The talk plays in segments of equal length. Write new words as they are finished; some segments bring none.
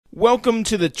Welcome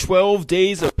to the 12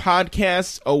 Days of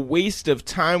Podcasts, a waste of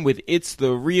time with It's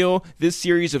The Real. This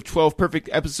series of 12 perfect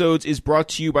episodes is brought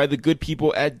to you by the good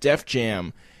people at Def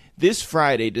Jam. This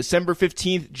Friday, December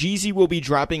 15th, Jeezy will be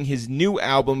dropping his new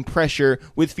album, Pressure,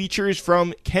 with features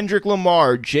from Kendrick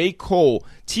Lamar, J. Cole,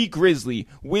 T. Grizzly,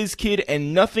 Wizkid,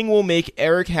 and nothing will make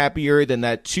Eric happier than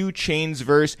that 2 Chainz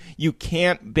verse, "You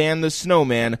can't ban the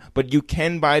snowman, but you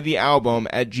can buy the album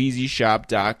at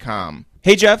JeezyShop.com.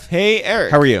 Hey, Jeff. Hey,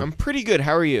 Eric. How are you? I'm pretty good.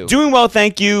 How are you? Doing well,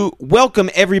 thank you. Welcome,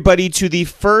 everybody, to the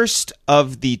first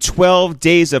of the 12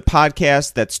 days of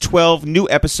podcast. That's 12 new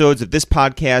episodes of this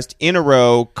podcast in a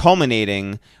row,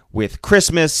 culminating with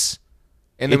Christmas.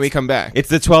 And then we come back. It's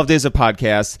the 12 days of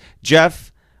podcast.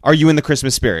 Jeff, are you in the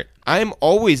Christmas spirit? I'm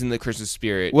always in the Christmas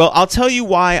spirit. Well, I'll tell you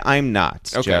why I'm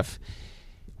not, Okay. Jeff.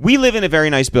 We live in a very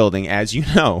nice building, as you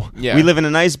know. Yeah. We live in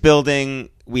a nice building.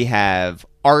 We have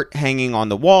art hanging on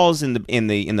the walls in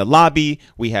the lobby.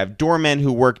 We have doormen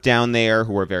who work down there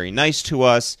who are very nice to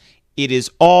us. It is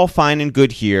all fine and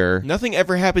good here. Nothing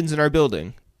ever happens in our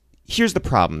building. Here's the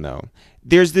problem, though.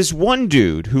 There's this one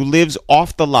dude who lives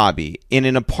off the lobby in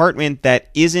an apartment that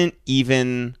isn't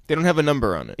even... They don't have a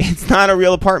number on it. It's not a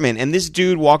real apartment. And this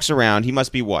dude walks around. He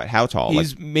must be what? How tall?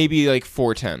 He's maybe like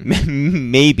 4'10".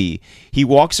 Maybe. He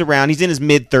walks around. He's in his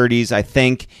mid-30s, I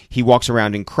think. He walks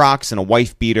around in Crocs and a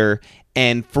wife beater.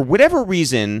 And for whatever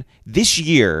reason, this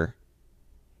year,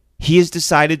 he has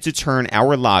decided to turn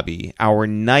our lobby, our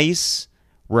nice,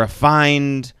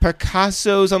 refined,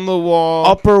 Picasso's on the wall.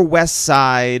 Upper West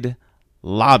Side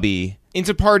lobby,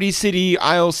 into Party City,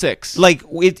 aisle 6. like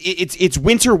it's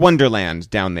Winter Wonderland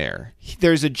down there.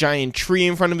 There's a giant tree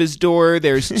in front of his door.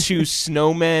 There's 2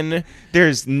 snowmen.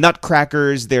 There's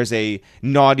nutcrackers. There's a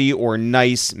naughty or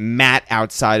nice mat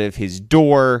outside of his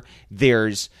door.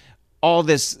 There's all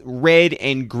this red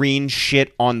and green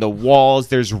shit on the walls.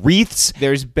 There's wreaths.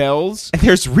 There's bells.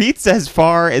 There's wreaths as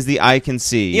far as the eye can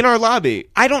see. In our lobby.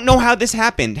 I don't know how this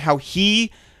happened, how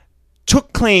he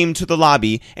took claim to the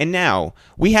lobby, and now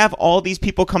we have all these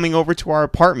people coming over to our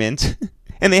apartment,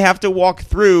 and they have to walk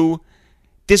through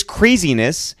this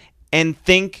craziness and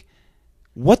think,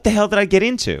 what the hell did I get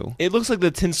into? It looks like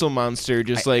the tinsel monster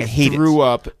just I hate threw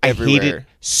up everywhere. I hate it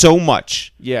so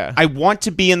much. Yeah. I want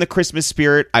to be in the Christmas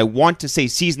spirit. I want to say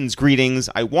season's greetings.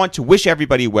 I want to wish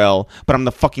everybody well, but I'm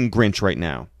the fucking Grinch right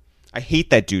now. I hate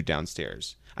that dude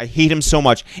downstairs. I hate him so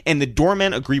much. And the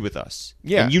doormen agree with us.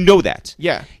 Yeah. And you know that.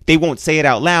 Yeah. They won't say it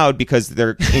out loud because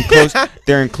they're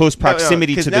in close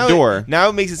proximity to the door. Now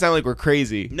it makes it sound like we're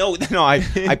crazy. No,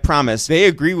 I promise. They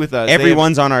agree with us.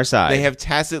 Everyone's on our side. They have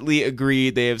tacitly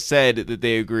agreed. They have said that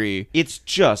they agree. It's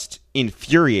just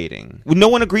infuriating. No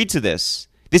one agreed to this.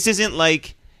 This isn't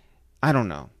like, I don't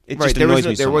know. It just annoys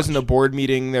me so There wasn't much. a board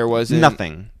meeting. There wasn't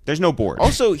Nothing. There's no board.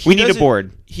 Also, we need a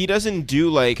board. He doesn't do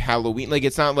like Halloween. Like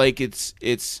it's not like it's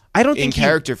I don't in think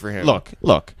character for him.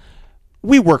 Look.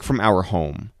 We work from our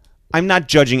home. I'm not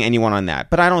judging anyone on that,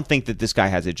 but I don't think that this guy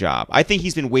has a job. I think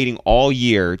he's been waiting all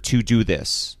year to do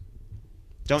this.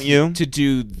 Don't you? To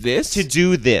do this? To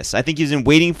do this. I think he's been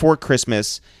waiting for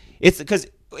Christmas. It's because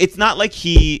it's not like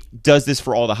he does this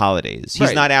for all the holidays. He's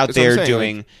Right. not out That's what I'm there saying,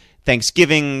 doing like-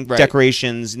 Thanksgiving Right.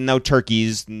 decorations, no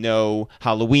turkeys, no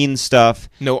Halloween stuff.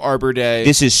 No Arbor Day.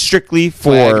 This is strictly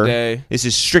Flag for Day. This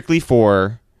is strictly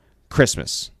for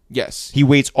Christmas. Yes. He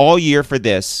waits all year for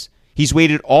this. He's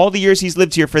waited all the years he's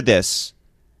lived here for this,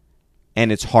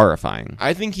 and it's horrifying.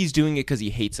 I think he's doing it because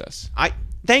he hates us.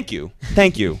 Thank you.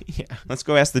 Yeah. Let's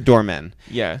go ask the doormen.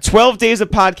 Yeah. 12 days of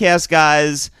podcast,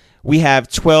 guys. We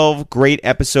have 12 great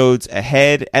episodes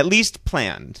ahead, at least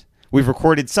planned. We've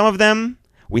recorded some of them.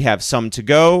 We have some to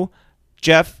go.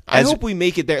 Jeff, I hope we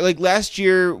make it there. Like last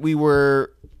year, we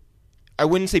were, I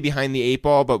wouldn't say behind the 8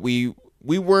 ball, but we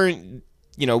weren't,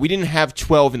 we didn't have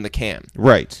 12 in the can.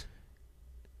 Right.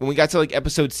 When we got to like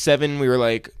episode 7, we were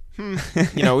like,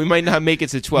 we might not make it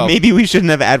to 12. Maybe we shouldn't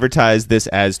have advertised this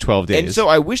as 12 days. And so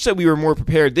I wish that we were more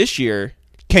prepared this year,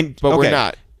 but we're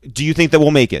not. Do you think that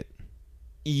we'll make it?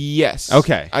 Yes.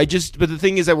 Okay. But the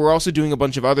thing is that we're also doing a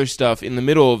bunch of other stuff in the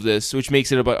middle of this, which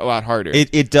makes it a lot harder.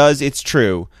 It does. It's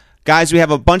true. Guys, we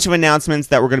have a bunch of announcements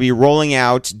that we're going to be rolling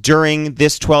out during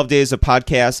this 12 days of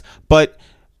podcast. But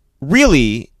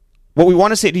really, what we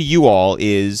want to say to you all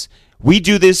is we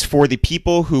do this for the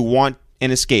people who want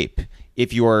an escape.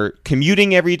 If you're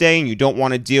commuting every day and you don't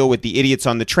want to deal with the idiots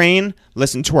on the train,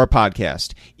 listen to our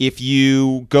podcast. If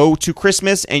you go to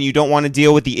Christmas and you don't want to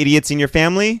deal with the idiots in your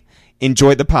family,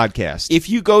 enjoy the podcast. If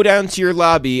you go down to your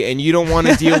lobby and you don't want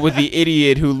to deal with the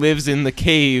idiot who lives in the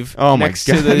cave Oh my next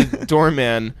to the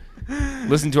doorman,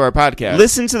 Listen to our podcast.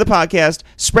 Listen to the podcast.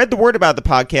 Spread the word about the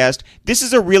podcast. This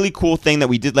is a really cool thing that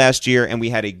we did last year, and we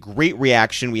had a great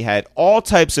reaction. We had all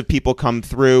types of people come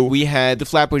through. We had the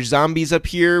Flatbush Zombies up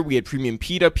here. We had Premium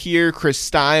Pete up here. Chris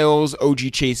Styles,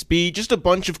 OG Chase B. Just a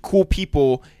bunch of cool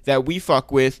people that we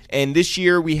fuck with. And this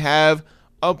year we have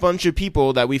a bunch of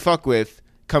people that we fuck with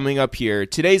coming up here.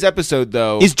 Today's episode,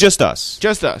 though, is just us.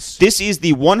 Just us. This is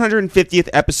the 150th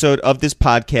episode of this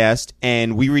podcast,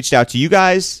 and we reached out to you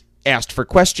guys, asked for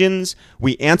questions,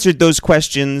 we answered those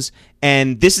questions,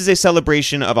 and this is a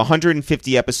celebration of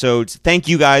 150 episodes. Thank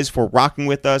you guys for rocking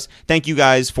with us. Thank you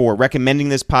guys for recommending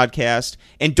this podcast,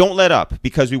 and don't let up,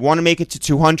 because we want to make it to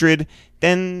 200.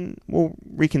 Then we'll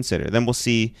reconsider. Then we'll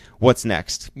see what's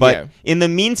next. But in the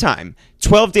meantime,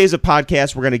 12 days of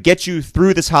podcast. We're going to get you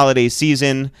through this holiday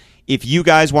season. If you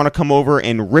guys want to come over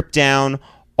and rip down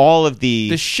all of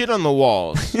the shit on the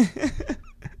walls.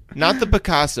 Not the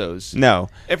Picassos. No.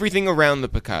 Everything around the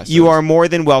Picassos. You are more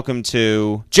than welcome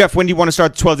to. Jeff, when do you want to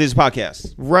start the 12 Days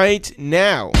podcast? Right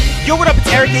now. Yo, what up? It's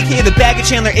Eric, a.k.a. The Bag of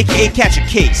Chandler, a.k.a. Catch a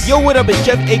Case. Yo, what up? It's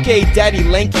Jeff, a.k.a. Daddy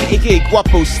Lanky, a.k.a.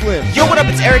 Guapo Slim. Yo, what up?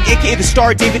 It's Eric, a.k.a. The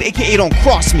Star David, a.k.a. Don't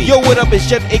Cross Me. Yo, what up? It's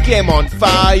Jeff, a.k.a. I'm on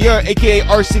fire, a.k.a.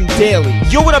 Arson Daily.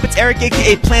 Yo, what up? It's Eric,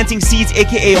 a.k.a. Planting Seeds,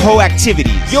 a.k.a. Ho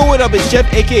Activities. Yo, what up? It's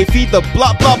Jeff, a.k.a. Feed the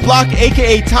Block Block Block,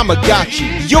 a.k.a.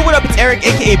 Tamagotchi. Yo, what up? It's Eric,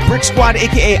 a.k.a. Brick Squad,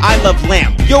 a.k.a. I Love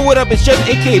Lamp. Yo, what up? It's Jeff,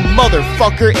 a.k.a.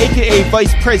 Motherfucker, a.k.a.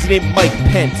 Vice President Mike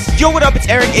Pence. Yo, what up? It's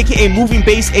Eric, a.k.a. Moving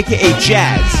Bass, a.k.a.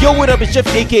 Jazz. Yo, what up? It's Jeff,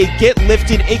 a.k.a. Get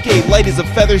Lifted, a.k.a. Light as a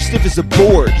feather, stiff as a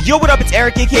board. Yo, what up? It's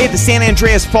Eric, a.k.a. The San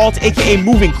Andreas Fault, a.k.a.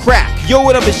 Moving Crack. Yo,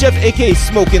 what up? It's Jeff, a.k.a.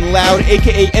 Smoking Loud,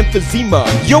 a.k.a.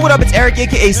 Emphysema. Yo, what up? It's Eric,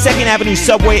 a.k.a. 2nd Avenue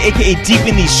Subway, a.k.a. Deep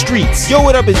in These Streets. Yo,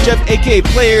 what up? It's Jeff, a.k.a.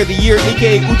 Player of the Year,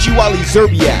 a.k.a. Uchiwali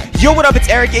Zerbiak. Yo, what up? It's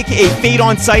Eric, a.k.a. Fade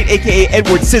On Sight, a.k.a.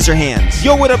 Edward Scissorhands.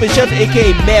 Yo, what up? It's Jeff,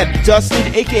 a.k.a. Mad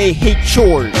Dusted, a.k.a. Hate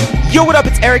Chores. Yo, what up?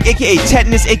 It's Eric, a.k.a.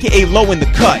 Tetanus, a.k.a. Low in the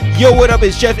Cut. Yo, what up?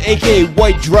 It's Jeff, a.k.a.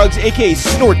 White Drugs, a.k.a.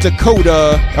 Snort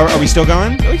Dakota. Are we still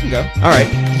going? No, we can go. All right.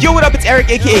 Yo, what up? It's Eric,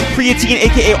 a.k.a. Creatine,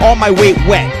 a.k.a. All My Weight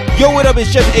Wet. Yo, what up?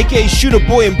 It's Jeff, a.k.a. Shoot a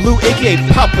Boy in Blue, a.k.a.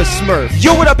 Papa Smurf.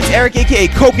 Yo, what up? It's Eric, a.k.a.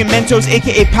 Coke and Mentos,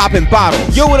 a.k.a. Poppin'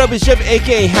 Bottles. Yo, what up? It's Jeff,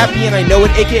 a.k.a. Happy and I Know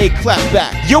It, a.k.a. Clap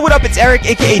Back. Yo, what up? It's Eric,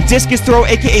 a.k.a. Discus Throw,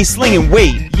 a.k.a. Sling and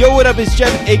Weight. Yo, what up? It's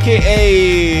Jeff,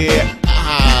 a.k.a.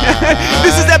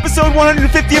 This is episode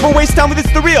 150 of A Waste Time with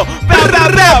It's the Real.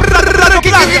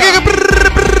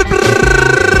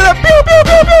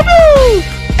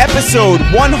 Episode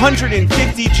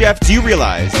 150, Jeff. Do you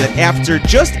realize that after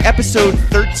just episode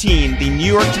 13, the New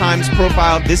York Times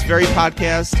profiled this very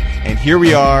podcast, and here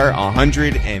we are,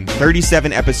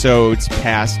 137 episodes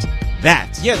past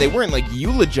that. Yeah, they weren't like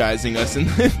eulogizing us in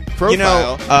the profile. You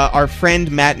know, our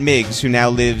friend Matt Miggs, who now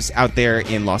lives out there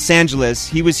in Los Angeles,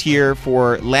 he was here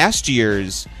for last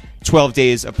year's 12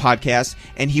 Days of Podcast,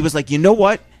 and he was like, you know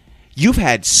what? You've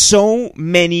had so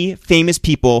many famous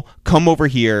people come over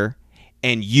here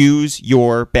and use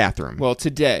your bathroom. Well,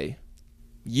 today,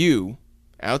 you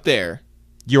out there,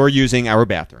 you're using our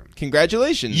bathroom.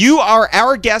 Congratulations. You are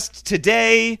our guest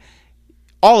today.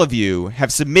 All of you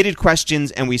have submitted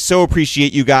questions, and we so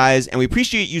appreciate you guys, and we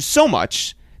appreciate you so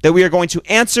much that we are going to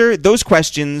answer those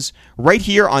questions right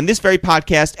here on this very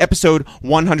podcast, episode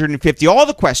 150. All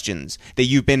the questions that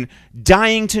you've been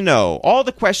dying to know, all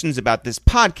the questions about this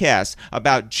podcast,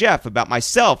 about Jeff, about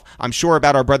myself, I'm sure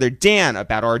about our brother Dan,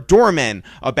 about our doormen,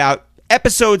 about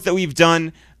episodes that we've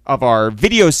done of our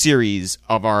video series,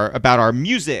 about our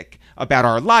music, about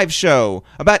our live show,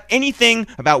 about anything,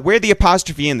 about where the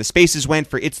apostrophe and the spaces went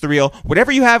for It's the Real,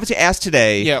 whatever you have to ask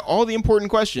today. Yeah, all the important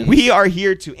questions. We are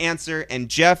here to answer, and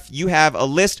Jeff, you have a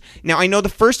list. Now, I know the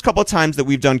first couple of times that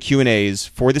we've done Q&As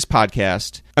for this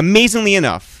podcast, amazingly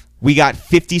enough, we got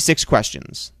 56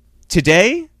 questions.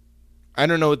 Today, I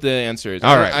don't know what the answer is.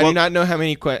 All right. I do not know how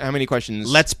many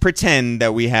questions. Let's pretend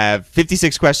that we have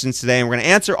 56 questions today, and we're going to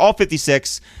answer all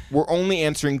 56. We're only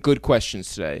answering good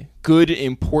questions today. Good,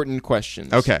 important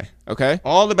questions. Okay. Okay?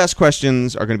 All the best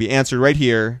questions are going to be answered right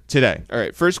here today. All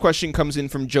right. First question comes in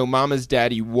from Joe Mama's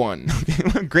Daddy 1.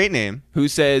 Great name. Who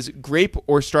says, grape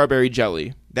or strawberry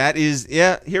jelly? That is,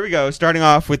 yeah, here we go. Starting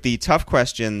off with the tough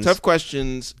questions. Tough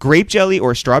questions. Grape jelly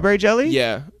or strawberry jelly?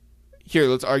 Yeah. Here,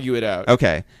 let's argue it out.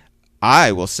 Okay.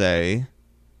 I will say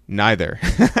neither.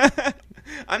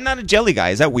 I'm not a jelly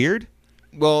guy. Is that weird?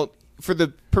 Well, for the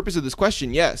purpose of this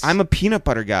question, yes. I'm a peanut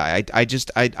butter guy. I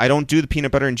don't do the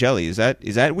peanut butter and jelly. Is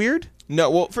that weird?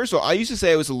 No, well, first of all, I used to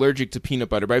say I was allergic to peanut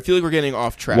butter, but I feel like we're getting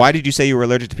off track. Why did you say you were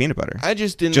allergic to peanut butter? I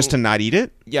just didn't... Just to not eat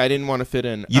it? Yeah, I didn't want to fit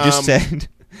in. You just said...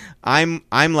 I'm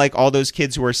like all those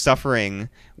kids who are suffering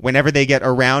whenever they get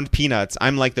around peanuts.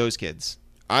 I'm like those kids.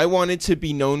 I wanted to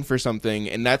be known for something,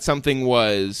 and that something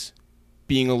was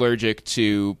being allergic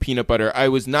to peanut butter. I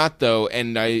was not, though,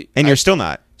 and you're still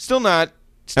not. Still not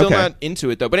Okay. not into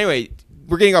it, though. But anyway,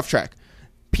 we're getting off track.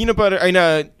 Peanut butter.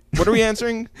 What are we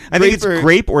answering? I think it's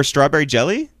grape or strawberry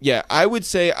jelly. Yeah, I would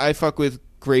say I fuck with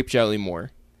grape jelly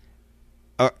more.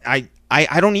 I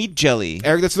don't eat jelly.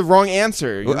 Eric, that's the wrong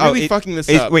answer. You're really fucking this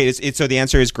up. Wait, so the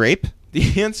answer is grape?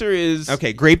 The answer is...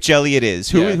 Okay, grape jelly it is.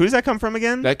 Who does that come from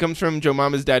again? That comes from Joe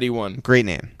Mama's Daddy 1. Great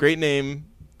name. Great name,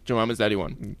 Joe Mama's Daddy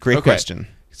 1. Great question.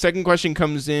 Second question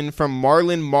comes in from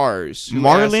Marlon Mars.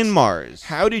 Mars.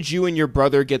 How did you and your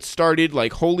brother get started?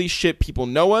 Like, holy shit, people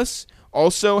know us.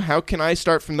 Also, how can I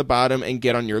start from the bottom and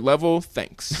get on your level?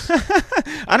 Thanks.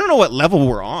 I don't know what level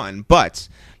we're on, but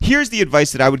here's the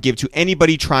advice that I would give to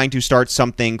anybody trying to start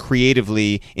something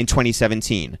creatively in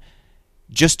 2017.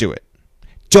 Just do it.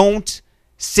 Don't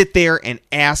sit there and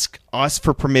ask us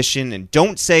for permission, and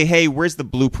don't say, hey, where's the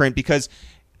blueprint? Because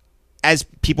as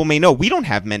people may know, we don't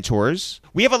have mentors.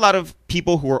 We have a lot of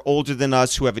people who are older than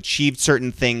us who have achieved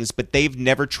certain things, but they've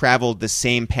never traveled the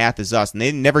same path as us, and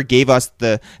they never gave us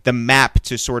the map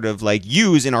to sort of like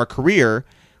use in our career.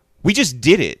 We just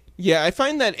did it. Yeah, I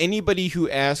find that anybody who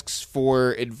asks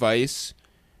for advice,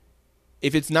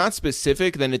 if it's not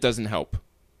specific, then it doesn't help.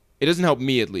 It doesn't help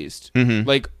me, at least. Mm-hmm.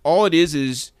 Like, all it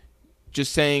is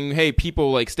just saying, hey,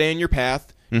 people, like, stay on your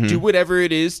path. Mm-hmm. Do whatever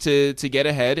it is to get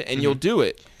ahead, and you'll do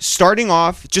it. Starting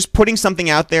off, just putting something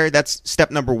out there, that's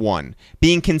step number one.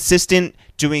 Being consistent,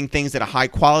 doing things at a high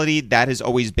quality, that has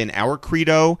always been our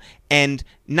credo, and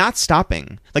not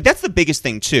stopping. Like, that's the biggest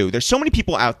thing, too. There's so many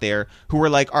people out there who are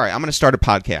like, all right, I'm going to start a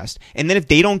podcast. And then if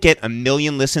they don't get 1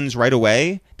 million listens right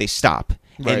away, they stop.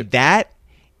 Right. And that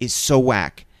is so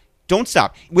whack. Don't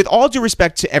stop. With all due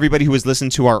respect to everybody who has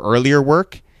listened to our earlier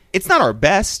work, it's not our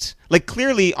best. Like,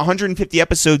 clearly, 150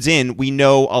 episodes in, we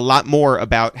know a lot more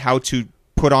about how to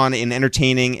put on an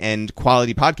entertaining and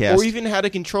quality podcast. Or even how to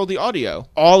control the audio.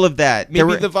 All of that.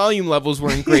 Maybe the volume levels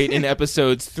weren't great in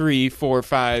episodes 3, 4,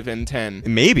 5, and 10.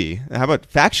 Maybe. How about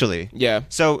factually? Yeah.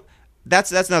 So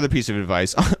that's another piece of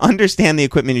advice. Understand the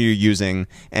equipment you're using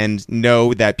and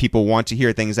know that people want to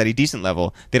hear things at a decent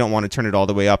level. They don't want to turn it all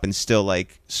the way up and still,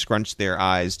 like, scrunch their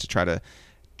eyes to try to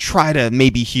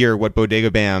maybe hear what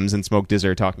Bodega Bams and Smoke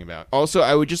Dizzer are talking about. Also,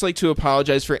 I would just like to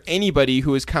apologize for anybody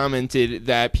who has commented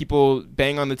that people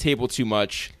bang on the table too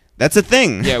much. That's a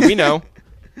thing. Yeah, we know.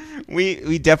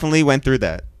 we definitely went through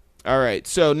that. All right,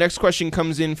 so next question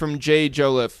comes in from Jay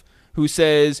Joliffe, who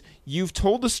says, you've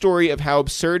told the story of how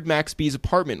absurd Max B's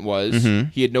apartment was. Mm-hmm.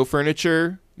 He had no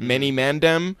furniture, many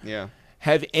mandem. Yeah.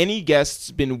 Have any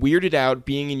guests been weirded out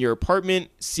being in your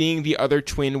apartment, seeing the other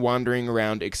twin wandering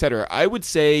around, etc.? I would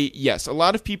say yes. A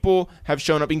lot of people have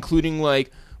shown up, including,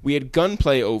 like, we had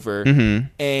Gunplay over,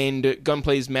 and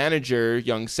Gunplay's manager,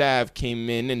 Young Sav, came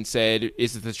in and said,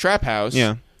 is it the trap house?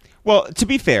 Yeah. Well, to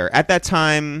be fair, at that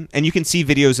time, and you can see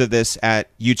videos of this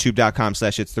at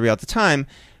youtube.com/itsthereal at the time,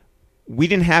 we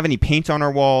didn't have any paint on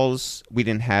our walls. We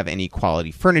didn't have any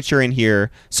quality furniture in here.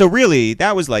 So really,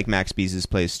 that was like Max B's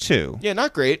place too. Yeah,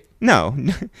 not great. No.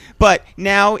 But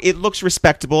now it looks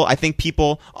respectable. I think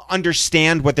people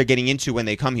understand what they're getting into when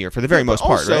they come here for the very most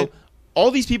part, also, right?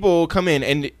 all these people come in,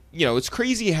 and, you know, it's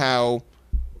crazy how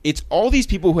it's all these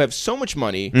people who have so much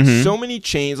money, so many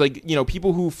chains, like, you know,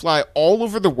 people who fly all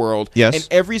over the world. Yes. And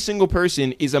every single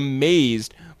person is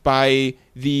amazed by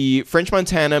the French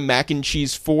Montana mac and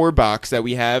cheese 4 box that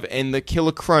we have and the Kill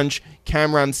a Crunch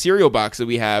Cameron cereal box that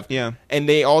we have. Yeah. And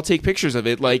they all take pictures of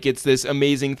it like it's this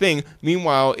amazing thing.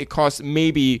 Meanwhile, it costs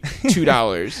maybe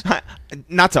 $2.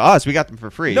 Not to us. We got them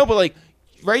for free. No, but, like,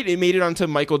 right, it made it onto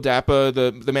Michael Dappa,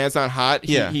 the Man's Not Hot.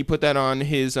 He put that on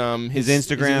his Instagram. His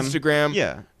Instagram.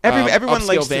 Yeah. Everyone Upscale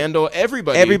likes Vandal.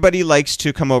 Everybody likes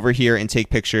to come over here and take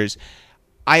pictures.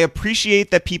 I appreciate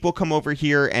that people come over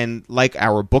here and like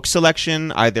our book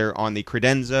selection, either on the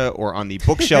credenza or on the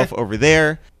bookshelf over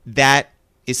there. That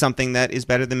is something that is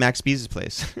better than Max B's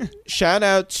place. Shout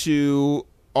out to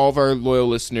all of our loyal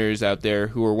listeners out there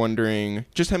who are wondering,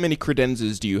 just how many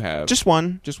credenzas do you have? Just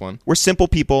one. Just one. We're simple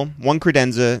people. One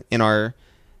credenza in our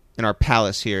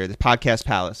palace here, the podcast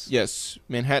palace. Yes,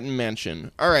 Manhattan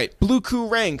Mansion. All right. Blue Coup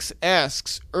Ranks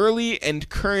asks, early and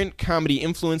current comedy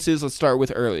influences. Let's start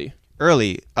with early.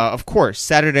 Early, of course,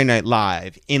 Saturday Night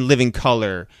Live, In Living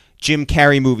Color, Jim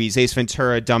Carrey movies, Ace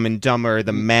Ventura, Dumb and Dumber,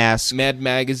 The Mask, Mad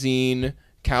Magazine,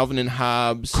 Calvin and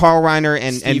Hobbes, Carl Reiner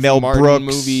and Steve Mel Martin Brooks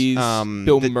movies,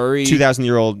 Bill Murray,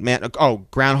 2000-year-old man. Oh,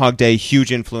 Groundhog Day,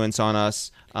 huge influence on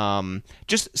us.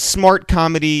 Just smart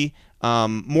comedy,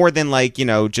 more than, like, you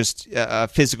know, just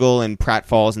physical and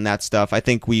pratfalls and that stuff. I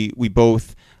think we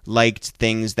both liked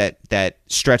things that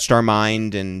stretched our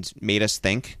mind and made us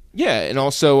think. Yeah, and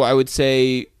also I would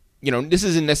say, this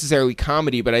isn't necessarily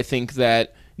comedy, but I think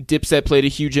that Dipset played a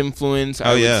huge influence.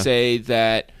 I would say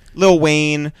that Lil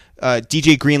Wayne,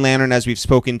 DJ Green Lantern, as we've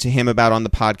spoken to him about on the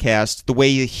podcast, the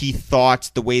way he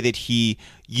thought, the way that he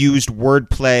used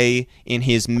wordplay in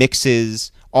his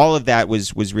mixes, all of that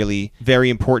was really very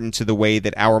important to the way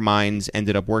that our minds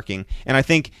ended up working. And I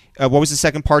think, what was the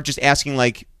second part? Just asking,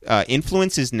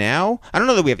 influences now? I don't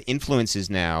know that we have influences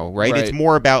now, right? It's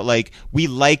more about, we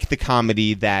like the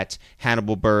comedy that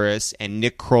Hannibal Buress and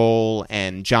Nick Kroll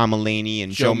and John Mulaney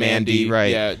and Joe Mandy,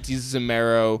 right? Yeah, Jesus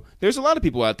Amaro. There's a lot of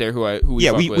people out there who we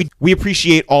fuck with. We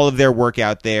appreciate all of their work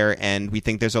out there, and we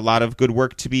think there's a lot of good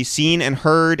work to be seen and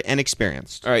heard and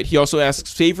experienced. All right, he also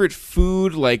asks, favorite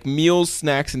food, like meals,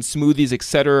 snacks, and smoothies,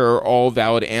 etc., are all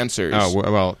valid answers.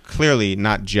 Oh, well, clearly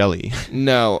not jelly.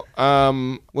 No.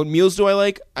 What meals do I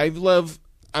like?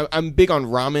 I'm big on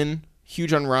ramen,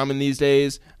 huge on ramen these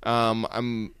days.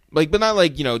 I'm but not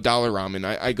dollar ramen.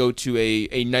 I go to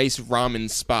a nice ramen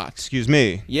spot. Excuse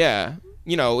me. Yeah.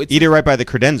 It's, eat it right by the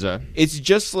credenza. It's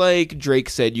just like Drake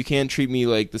said, you can't treat me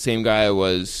like the same guy I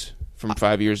was from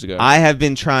 5 years ago. I have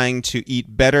been trying to eat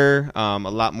better, a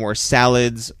lot more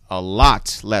salads, a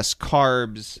lot less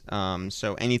carbs,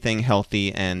 so anything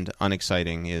healthy and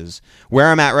unexciting is where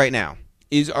I'm at right now.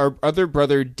 Is our other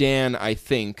brother Dan, I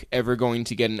think, ever going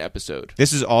to get an episode?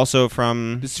 This is also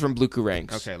from... This is from Bluku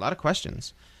Ranks. Okay, a lot of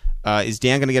questions. Is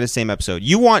Dan going to get a same episode?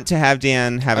 You want to have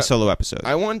Dan have a solo episode?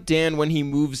 I want Dan, when he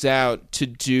moves out, to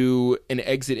do an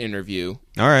exit interview.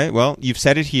 All right, well, you've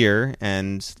said it here,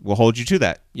 and we'll hold you to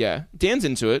that. Yeah, Dan's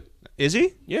into it. Is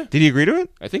he? Yeah. Did he agree to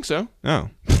it? I think so. Oh.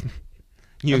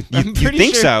 You think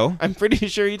sure, so? I'm pretty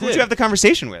sure he did. Who'd you have the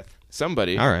conversation with?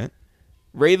 Somebody. All right.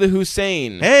 Ray the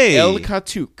Hussein, hey. El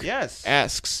Katouk, yes.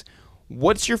 asks,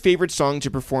 what's your favorite song to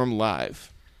perform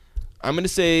live? I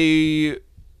was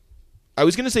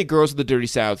going to say Girls of the Dirty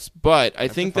Souths, but I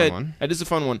think that is a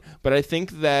fun one. But I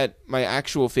think that my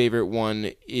actual favorite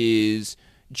one is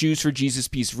Jews for Jesus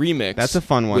Peace Remix. That's a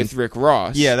fun one. With Rick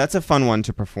Ross. Yeah, that's a fun one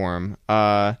to perform.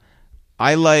 I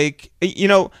like,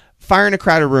 Fire in a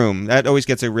Crowded Room. That always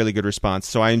gets a really good response.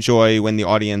 So I enjoy when the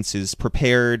audience is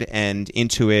prepared and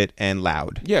into it and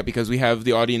loud. Yeah, because we have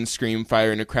the audience scream,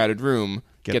 fire in a crowded room,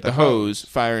 get the hose.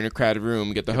 Fire in a crowded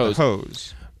room, get the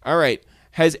hose. All right.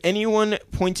 Has anyone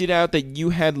pointed out that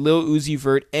you had Lil Uzi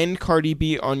Vert and Cardi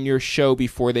B on your show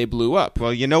before they blew up?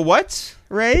 Well, you know what,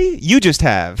 Ray? You just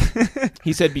have.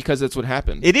 He said because that's what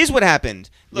happened. It is what happened.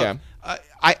 Look, yeah.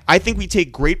 I think we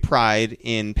take great pride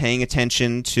in paying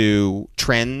attention to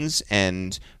trends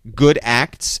and good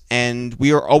acts, and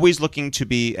we are always looking to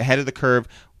be ahead of the curve.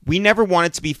 We never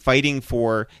wanted to be fighting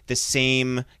for the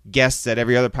same guests that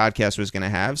every other podcast was going to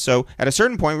have. So at a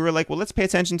certain point, we were like, well, let's pay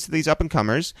attention to these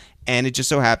up-and-comers, and it just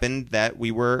so happened that we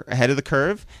were ahead of the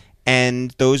curve,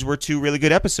 and those were 2 really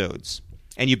good episodes.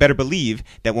 And you better believe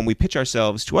that when we pitch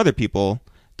ourselves to other people,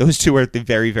 those 2 are at the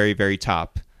very, very, very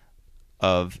top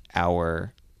of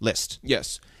our list.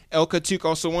 Yes. El Katouk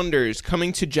also wonders,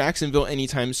 coming to Jacksonville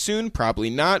anytime soon? Probably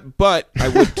not, but I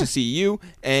would to see you.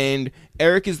 And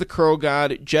Eric is the curl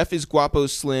god. Jeff is Guapo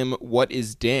Slim. What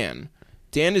is Dan?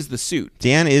 Dan is the suit.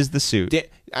 Dan is the suit.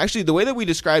 Actually, the way that we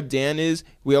describe Dan is,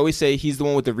 we always say he's the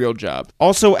one with the real job.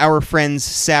 Also, our friends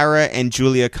Sarah and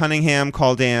Julia Cunningham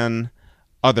call Dan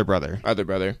Other Brother. Other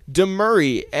Brother.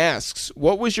 DeMurray asks,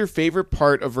 what was your favorite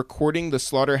part of recording the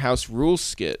Slaughterhouse Rules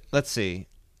skit? Let's see.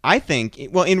 I think,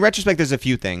 well, in retrospect, there's a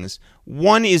few things.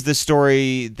 One is the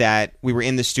story that we were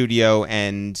in the studio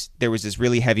and there was this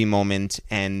really heavy moment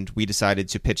and we decided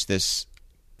to pitch this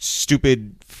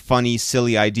stupid, funny,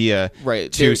 silly idea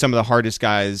to some of the hardest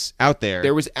guys out there.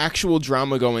 There was actual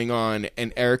drama going on,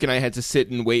 and Eric and I had to sit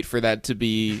and wait for that to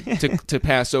be to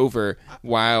pass over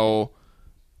while...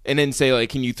 And then say,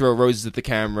 like, can you throw roses at the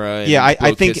camera? And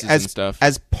I think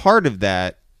as part of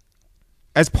that,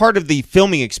 as part of the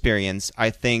filming experience, I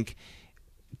think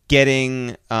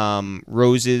getting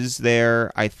roses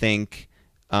there, I think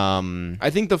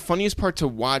the funniest part to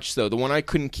watch, though, the one I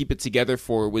couldn't keep it together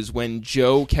for, was when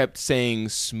Joe kept saying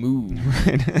smooth.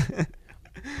 Right.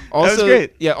 Also, that was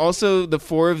great. Yeah, also the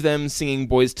 4 of them singing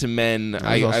Boys to Men,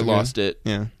 I lost it.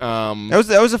 Yeah.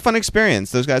 That was a fun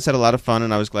experience. Those guys had a lot of fun,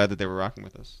 and I was glad that they were rocking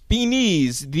with us.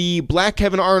 Beanies, the Black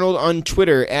Kevin Arnold on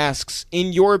Twitter asks,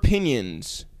 in your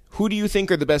opinions, who do you think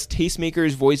are the best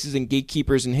tastemakers, voices, and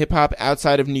gatekeepers in hip-hop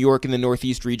outside of New York and the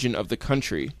Northeast region of the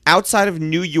country? Outside of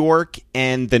New York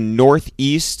and the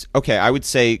Northeast, okay, I would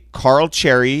say Carl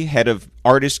Cherry, head of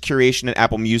artist curation at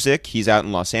Apple Music. He's out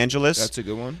in Los Angeles. That's a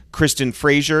good one. Kristen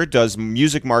Frazier does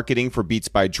music marketing for Beats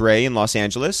by Dre in Los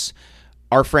Angeles.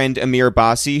 Our friend Amir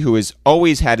Bassi, who has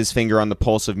always had his finger on the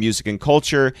pulse of music and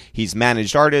culture. He's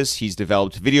managed artists. He's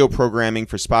developed video programming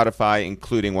for Spotify,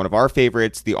 including one of our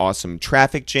favorites, the awesome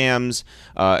Traffic Jams.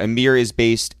 Amir is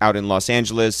based out in Los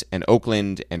Angeles and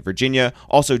Oakland and Virginia.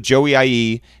 Also, Joey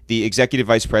IE, the executive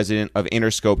vice president of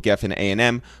Interscope, Geffen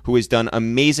A&M, who has done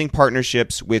amazing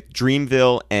partnerships with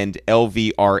Dreamville and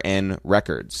LVRN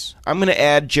Records. I'm going to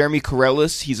add Jeremy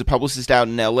Corellis. He's a publicist out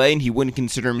in LA, and he wouldn't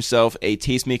consider himself a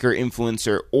tastemaker, influencer,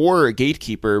 or a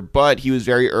gatekeeper, but he was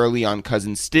very early on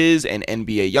Cousin Stiz and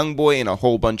NBA Youngboy and a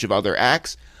whole bunch of other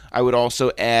acts. I would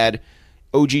also add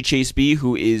OG Chase B,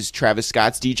 who is Travis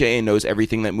Scott's DJ and knows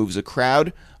everything that moves a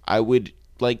crowd. I would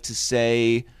like to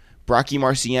say Brocky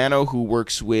Marciano, who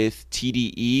works with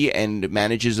TDE and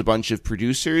manages a bunch of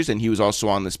producers, and he was also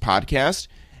on this podcast.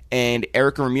 And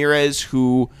Erica Ramirez,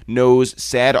 who knows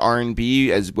sad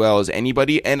R&B as well as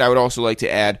anybody. And I would also like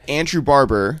to add Andrew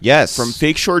Barber, yes, from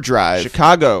Fake Shore Drive,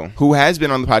 Chicago, who has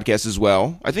been on the podcast as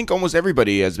well. I think almost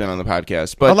everybody has been on the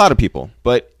podcast, but a lot of people.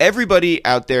 But everybody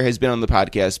out there has been on the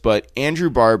podcast. But Andrew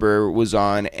Barber was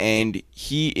on, and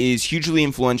he is hugely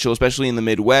influential, especially in the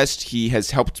Midwest. He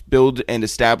has helped build and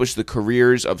establish the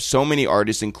careers of so many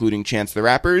artists, including Chance the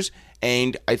Rappers.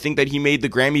 And I think that he made the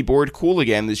Grammy board cool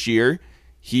again this year.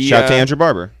 Shout out to Andrew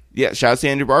Barber. Yeah, shout out to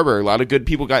Andrew Barber. A lot of good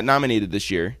people got nominated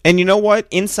this year. And you know what?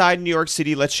 Inside New York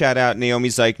City, let's shout out Naomi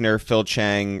Zeichner, Phil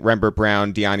Chang, Rembert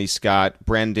Brown, Deani Scott,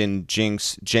 Brendan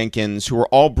Jinx Jenkins, who were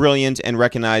all brilliant and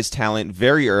recognized talent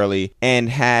very early and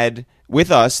had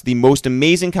with us the most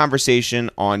amazing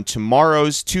conversation on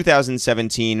tomorrow's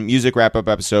 2017 music wrap-up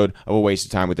episode of A Waste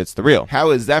of Time with It's The Real. How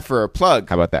is that for a plug?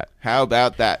 How about that? How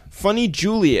about that? Funny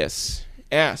Julius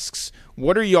asks,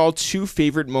 what are y'all 2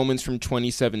 favorite moments from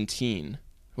 2017?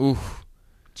 Ooh.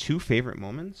 2 favorite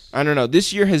moments? I don't know.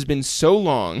 This year has been so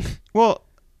long. Well,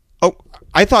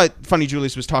 I thought Funny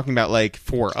Julius was talking about, like,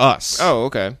 for us. Oh,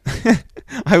 okay.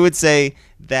 I would say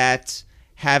that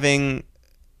having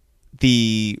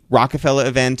the Rockefeller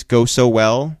event go so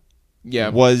well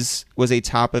was a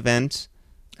top event.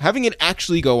 Having it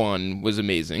actually go on was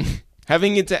amazing.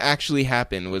 Having it to actually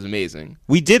happen was amazing.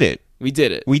 We did it. We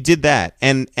did it. We did that.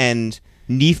 And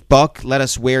Neef Buck let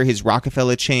us wear his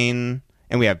Rockefeller chain,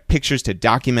 and we have pictures to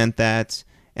document that,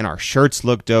 and our shirts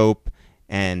look dope,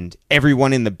 and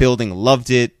everyone in the building loved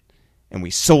it, and we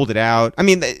sold it out. I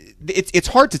mean, it's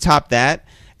hard to top that.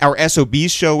 Our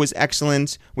SOBs show was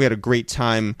excellent. We had a great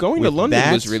time. Going to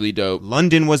London was really dope.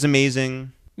 London was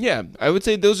amazing. Yeah, I would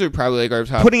say those are probably like our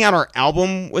top. Putting out our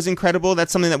album was incredible.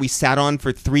 That's something that we sat on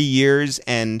for 3 years,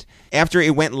 and after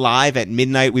it went live at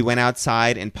midnight, we went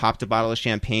outside and popped a bottle of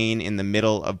champagne in the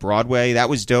middle of Broadway. That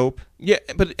was dope. Yeah,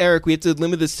 but Eric, we have to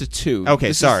limit this to 2.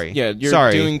 Okay, sorry. You're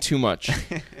doing too much.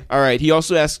 All right, he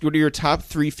also asked, what are your top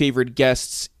 3 favorite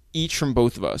guests, each from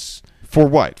both of us? For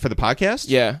what? For the podcast?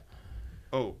 Yeah.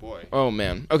 Oh, boy. Oh,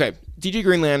 man. Okay, DJ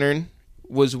Green Lantern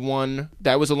was one.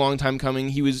 That was a long time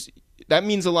coming. That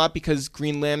means a lot because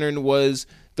Green Lantern was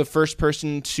the first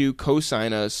person to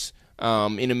co-sign us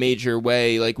in a major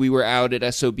way. Like, we were out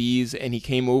at SOBs, and he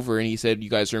came over and he said, you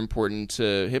guys are important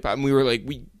to hip-hop. And we were like,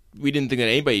 we didn't think that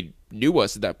anybody knew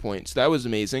us at that point. So that was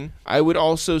amazing. I would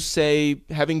also say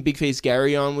having Big Face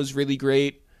Gary on was really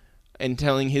great, and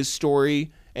telling his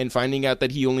story and finding out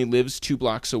that he only lives 2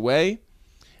 blocks away.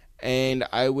 And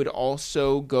I would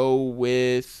also go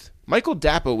with Michael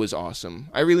Dappa was awesome.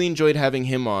 I really enjoyed having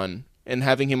him on. And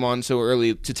having him on so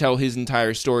early to tell his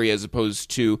entire story as opposed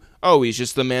to, oh, he's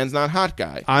just the man's not hot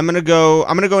guy. I'm gonna go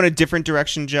in a different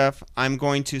direction, Jeff. I'm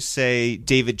going to say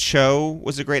David Cho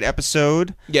was a great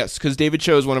episode. Yes, because David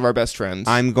Cho is one of our best friends.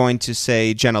 I'm going to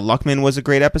say Jenna Luckman was a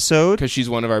great episode. Because she's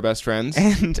one of our best friends.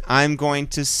 And I'm going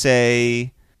to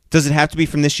say, does it have to be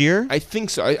from this year? I think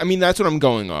so. I mean, that's what I'm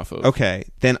going off of. Okay,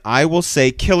 then I will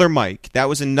say Killer Mike. That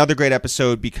was another great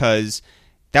episode because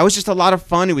that was just a lot of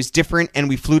fun. It was different, and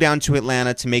we flew down to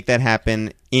Atlanta to make that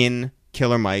happen in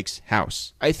Killer Mike's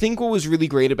house. I think what was really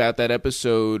great about that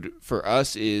episode for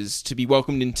us is to be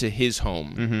welcomed into his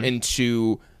home and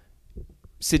to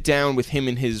sit down with him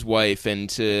and his wife and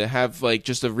to have like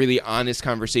just a really honest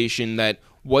conversation that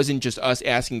wasn't just us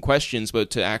asking questions, but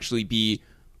to actually be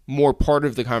more part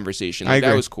of the conversation. I agree.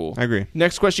 That was cool. I agree.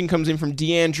 Next question comes in from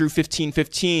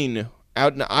DeAndrew1515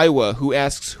 out in Iowa, who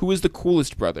asks, who is the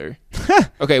coolest brother?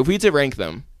 Okay, if we had to rank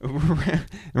them.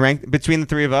 Rank between the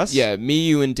 3 of us? Yeah, me,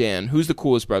 you, and Dan. Who's the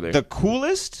coolest brother? The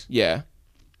coolest? Yeah.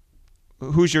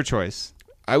 Who's your choice?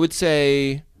 I would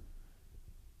say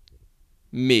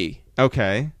me.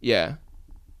 Okay. Yeah.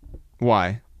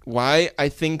 Why? Why? I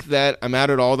think that I'm out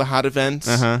at all the hot events.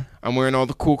 I'm wearing all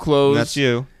the cool clothes. That's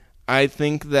you. I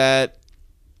think that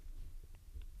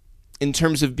in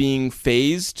terms of being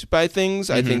phased by things,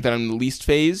 I think that I'm the least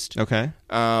phased. Okay.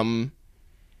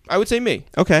 I would say me.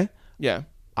 Okay. Yeah.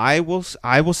 I will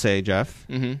say, Jeff,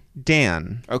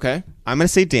 Dan. Okay. I'm going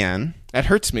to say Dan. That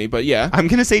hurts me, but yeah. I'm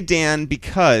going to say Dan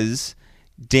because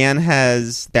Dan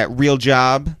has that real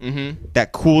job,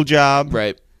 that cool job.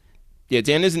 Right. Yeah,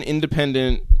 Dan is an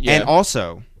independent. Yeah. And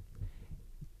also,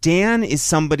 Dan is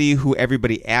somebody who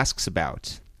everybody asks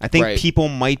about. I think people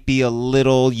might be a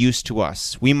little used to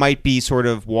us. We might be sort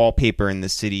of wallpaper in the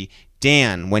city.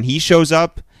 Dan, when he shows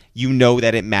up, you know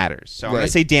that it matters. So I'm going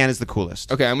to say Dan is the coolest.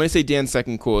 Okay, I'm going to say Dan's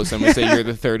second coolest. I'm going to say you're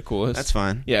the third coolest. That's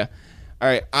fine. Yeah. All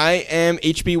right. I am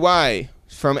HBY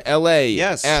from LA.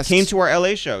 Yes. Asks, came to our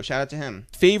LA show. Shout out to him.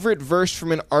 Favorite verse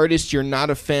from an artist you're not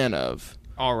a fan of?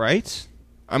 All right.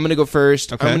 I'm going to go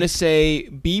first. Okay. I'm going to say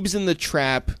Beebs in the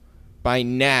Trap by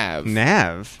Nav.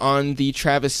 Nav? On the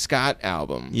Travis Scott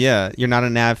album. Yeah, you're not a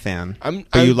Nav fan.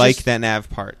 But you like that Nav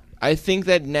part. I think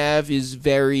that Nav is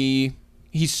very...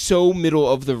 He's so middle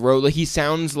of the road. Like, he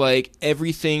sounds like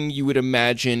everything you would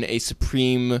imagine a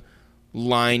Supreme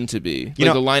line to be.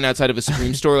 Like a line outside of a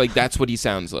Supreme store. Like, that's what he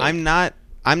sounds like. I'm not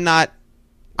a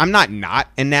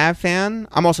Nav fan.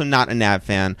 I'm also not a Nav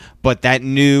fan. But that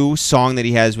new song that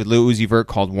he has with Lil Uzi Vert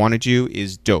called "Wanted You"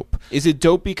 is dope. Is it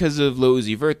dope because of Lil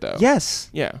Uzi Vert though? Yes.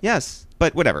 Yeah. Yes.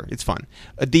 But whatever, it's fun.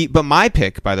 But my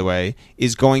pick, by the way,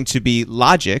 is going to be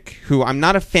Logic, who I'm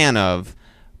not a fan of.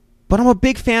 But I'm a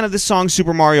big fan of the song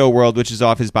Super Mario World, which is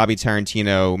off his Bobby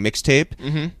Tarantino mixtape.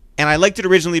 Mm-hmm. And I liked it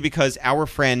originally because our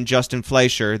friend Justin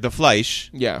Fleischer, the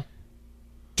Fleisch,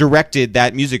 directed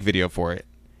that music video for it.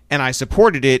 And I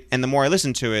supported it, and the more I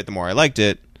listened to it, the more I liked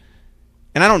it.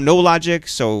 And I don't know Logic,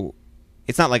 so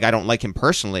it's not like I don't like him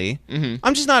personally. Mm-hmm.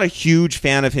 I'm just not a huge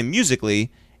fan of him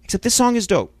musically, except this song is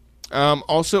dope.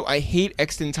 Also, I hate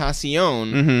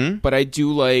Extentacion, but I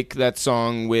do like that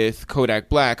song with Kodak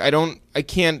Black. I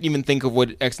can't even think of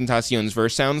what Extentacion's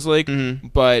verse sounds like,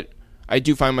 but I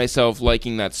do find myself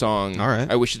liking that song. All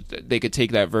right. I wish they could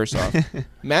take that verse off.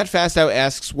 Matt Fastow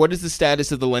asks, what is the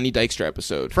status of the Lenny Dykstra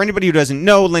episode? For anybody who doesn't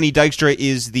know, Lenny Dykstra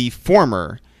is the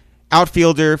former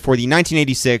outfielder for the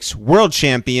 1986 world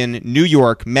champion New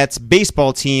York Mets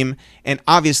baseball team, and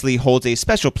obviously holds a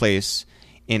special place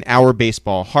in our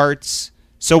baseball hearts.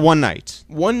 So one night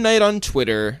on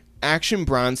Twitter, Action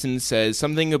Bronson says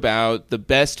something about the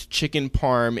best chicken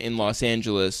parm in Los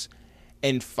Angeles,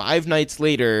 and 5 nights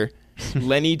later,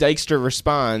 Lenny Dykstra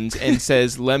responds and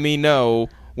says, let me know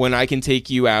when I can take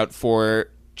you out for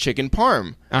chicken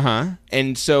parm.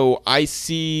 And so I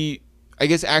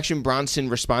guess Action Bronson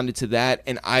responded to that,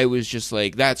 and I was just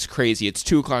like, that's crazy. It's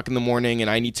 2 o'clock in the morning, and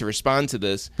I need to respond to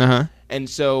this. And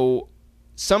so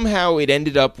somehow it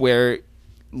ended up where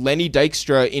Lenny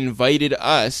Dykstra invited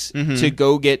us to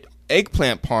go get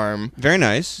eggplant parm. Very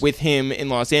nice. With him in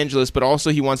Los Angeles, but also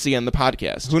he wants to get on the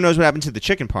podcast. Who knows what happened to the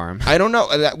chicken parm? I don't know.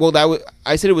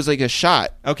 I said it was like a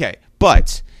shot. Okay,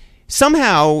 but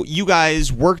somehow you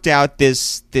guys worked out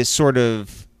this sort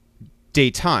of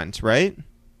détente, right?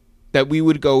 That we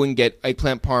would go and get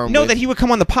eggplant parm. No, that he would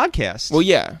come on the podcast. Well,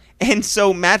 yeah. And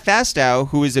so Matt Fastow,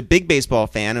 who is a big baseball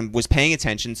fan and was paying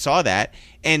attention, saw that,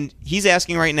 and he's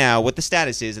asking right now what the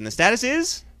status is, and the status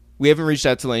is? We haven't reached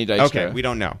out to Lenny Dykstra. Okay, we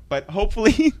don't know. But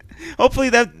hopefully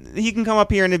that he can come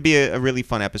up here and it'd be a really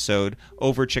fun episode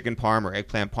over chicken parm or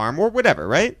eggplant parm or whatever,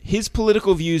 right? His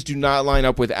political views do not line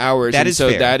up with ours. That is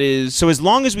fair. That is... So as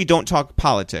long as we don't talk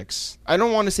politics. I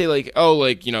don't want to say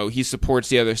he supports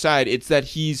the other side. It's that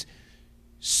he's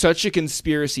such a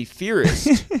conspiracy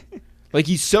theorist. Like,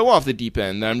 he's so off the deep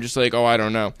end that I'm just like, I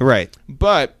don't know. Right.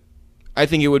 But I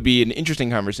think it would be an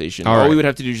interesting conversation. All we would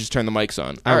have to do is just turn the mics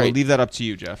on. All right. We'll leave that up to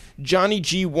you, Jeff. Johnny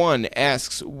G1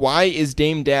 asks, why is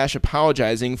Dame Dash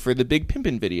apologizing for the Big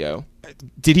Pimpin' video?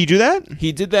 Did he do that?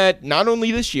 He did that not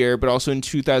only this year, but also in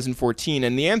 2014.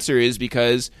 And the answer is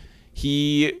because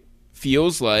he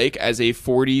feels like, as a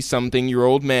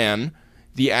 40-something-year-old man,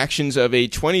 the actions of a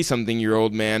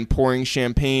 20-something-year-old man pouring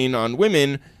champagne on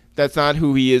women, that's not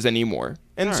who he is anymore.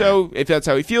 And if that's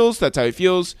how he feels, that's how he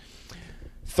feels.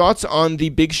 Thoughts on the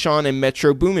Big Sean and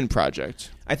Metro Boomin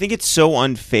project? I think it's so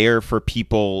unfair for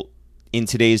people in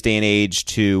today's day and age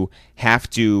to have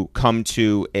to come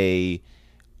to a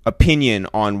opinion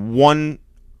on one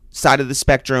side of the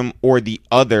spectrum or the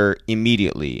other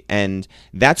immediately. And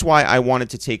that's why I wanted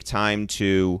to take time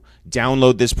to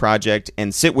download this project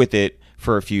and sit with it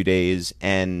for a few days,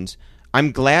 and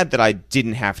I'm glad that I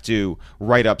didn't have to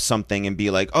write up something and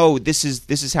be like, "Oh, this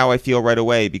is how I feel right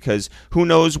away," because who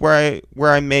knows where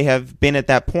I may have been at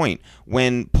that point.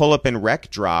 When Pull Up and Wreck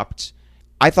dropped,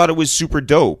 I thought it was super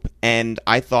dope, and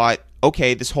I thought,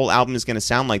 okay, this whole album is going to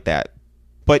sound like that.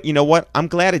 But you know what? I'm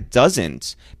glad it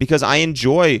doesn't, because I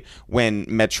enjoy when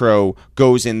Metro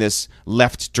goes in this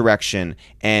left direction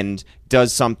and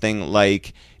does something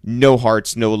like No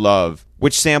Hearts, No Love,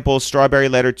 which samples Strawberry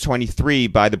Letter 23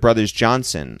 by the Brothers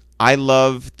Johnson. I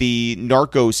love the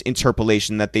Narcos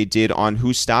interpolation that they did on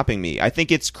Who's Stopping Me. I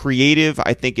think it's creative.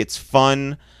 I think it's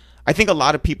fun. I think a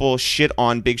lot of people shit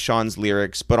on Big Sean's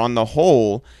lyrics, but on the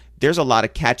whole, there's a lot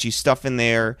of catchy stuff in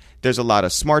there. There's a lot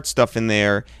of smart stuff in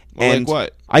there. Well, and like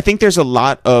what? I think there's a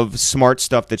lot of smart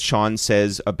stuff that Sean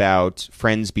says about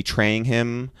friends betraying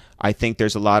him. I think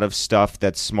there's a lot of stuff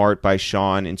that's smart by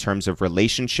Sean in terms of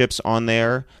relationships on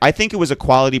there. I think it was a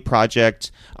quality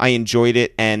project. I enjoyed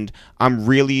it, and I'm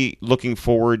really looking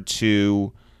forward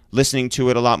to listening to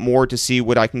it a lot more to see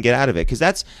what I can get out of it, because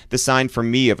that's the sign for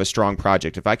me of a strong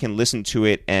project, if I can listen to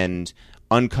it and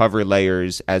uncover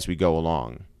layers as we go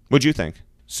along. What'd you think?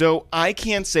 So I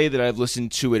can't say that I've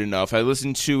listened to it enough. I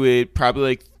listened to it probably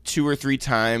like 2 or 3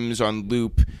 times on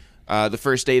loop the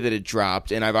first day that it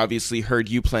dropped, and I've obviously heard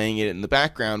you playing it in the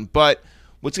background. But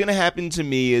what's going to happen to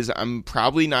me is I'm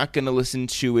probably not going to listen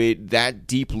to it that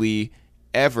deeply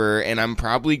ever, and I'm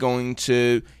probably going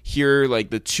to hear like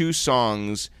the 2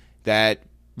 songs that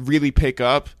really pick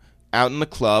up out in the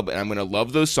club, and I'm going to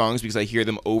love those songs because I hear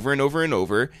them over and over and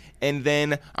over, and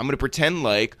then I'm going to pretend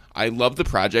like I love the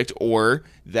project, or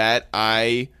that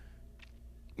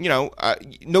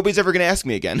nobody's ever going to ask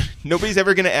me again. Nobody's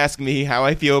ever going to ask me how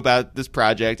I feel about this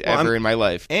project ever in my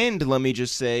life. And let me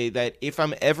just say that if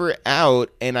I'm ever out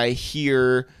and I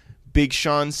hear Big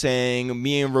Sean saying,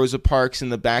 me and Rosa Parks in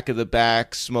the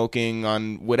back smoking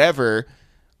on whatever,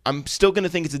 I'm still going to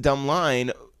think it's a dumb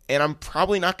line, and I'm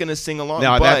probably not going to sing along.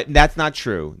 No, but that's not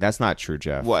true. That's not true,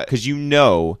 Jeff. What? Because you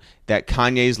know that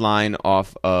Kanye's line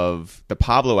off of the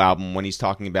Pablo album when he's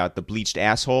talking about the bleached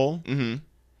asshole,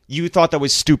 you thought that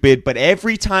was stupid, but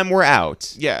every time we're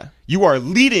out, yeah, you are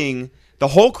leading the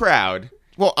whole crowd.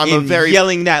 Well,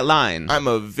 yelling that line. I'm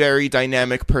a very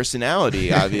dynamic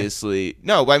personality, obviously.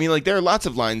 No, but I mean, like, there are lots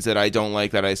of lines that I don't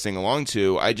like that I sing along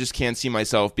to. I just can't see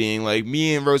myself being like,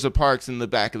 me and Rosa Parks in the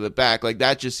back of the back. Like,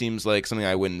 that just seems like something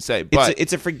I wouldn't say. But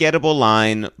it's a forgettable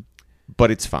line,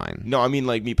 but it's fine. No, I mean,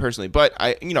 like, me personally. But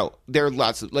there are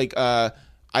lots of, like, I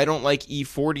don't like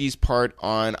E40's part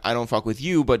on I Don't Fuck With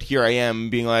You, but here I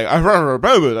am being like,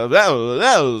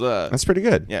 that's pretty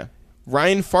good. Yeah.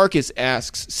 Ryan Farkas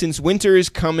asks, since winter is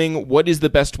coming, what is the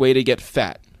best way to get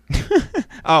fat?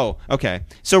 Oh, okay.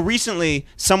 So recently,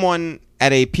 someone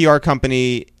at a PR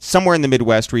company somewhere in the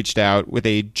Midwest reached out with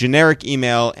a generic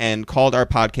email and called our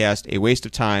podcast a waste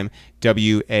of time,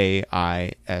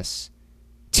 WAIST.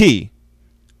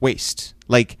 Waste.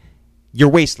 Like your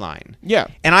waistline. Yeah.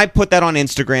 And I put that on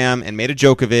Instagram and made a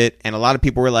joke of it, and a lot of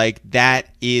people were like, that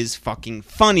is fucking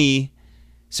funny.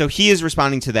 So he is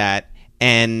responding to that,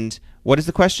 and what is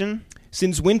the question?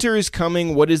 Since winter is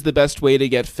coming, what is the best way to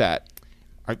get fat?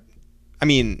 I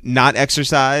mean, not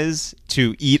exercise,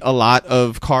 to eat a lot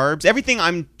of carbs. Everything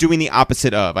I'm doing the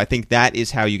opposite of. I think that is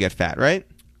how you get fat, right?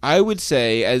 I would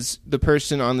say, as the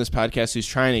person on this podcast who's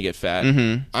trying to get fat,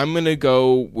 I'm going to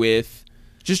go with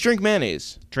just drink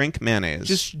mayonnaise. Drink mayonnaise.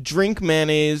 Just drink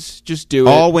mayonnaise. Just do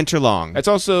it. All winter long. That's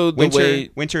also the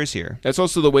way... Winter is here. That's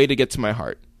also the way to get to my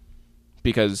heart.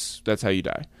 Because that's how you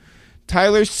die.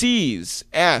 Tyler Sees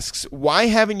asks, why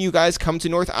haven't you guys come to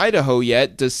North Idaho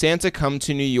yet? Does Santa come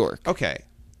to New York? Okay.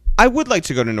 I would like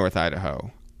to go to North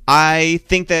Idaho. I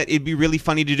think that it'd be really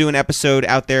funny to do an episode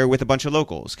out there with a bunch of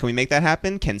locals. Can we make that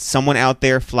happen? Can someone out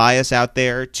there fly us out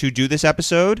there to do this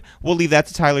episode? We'll leave that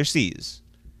to Tyler Sees.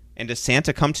 And does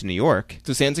Santa come to New York?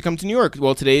 Does Santa come to New York?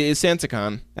 Well, today is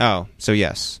SantaCon. Oh, so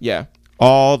yes. Yeah.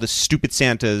 All the stupid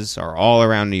Santas are all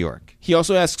around New York. He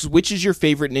also asks, which is your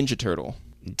favorite Ninja Turtle?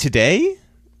 Today?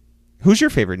 Who's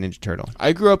your favorite Ninja Turtle?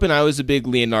 I grew up and I was a big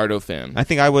Leonardo fan. I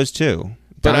think I was too.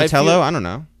 But Donatello? I don't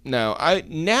know. No,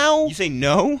 You say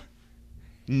no?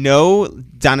 No,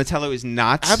 Donatello is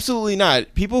not? Absolutely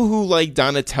not. People who like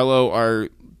Donatello are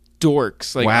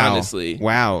dorks, like, wow. honestly.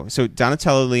 Wow. So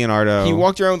Donatello, Leonardo. He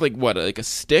walked around with, like, what, like a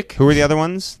stick? Who were the other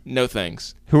ones? No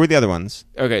thanks. Who were the other ones?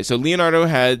 Okay, so Leonardo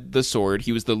had the sword.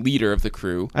 He was the leader of the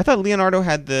crew. I thought Leonardo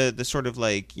had the sort of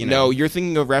like, No, you're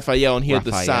thinking of Raphael, and he had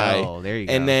the sai. There you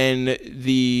go. And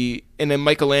then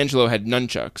Michelangelo had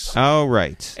nunchucks. Oh,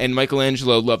 right. And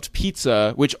Michelangelo loved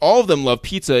pizza, which all of them love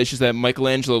pizza. It's just that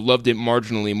Michelangelo loved it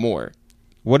marginally more.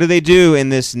 What do they do in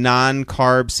this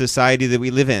non-carb society that we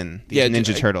live in? These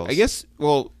Ninja Turtles. I guess,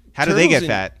 well... How do they get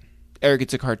fat? Eric,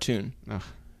 it's a cartoon. Ugh.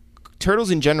 Turtles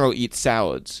in general eat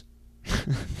salads.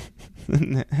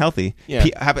 Healthy. Yeah.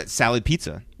 How about salad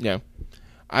pizza? Yeah.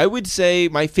 I would say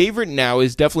my favorite now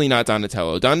is definitely not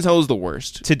Donatello. Donatello's the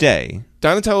worst. Today.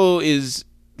 Donatello is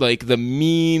like the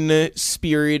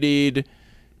mean-spirited,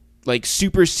 like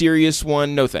super serious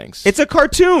one. No thanks. It's a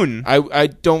cartoon. I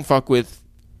don't fuck with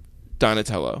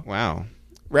Donatello. Wow.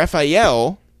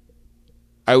 Raphael,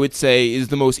 I would say, is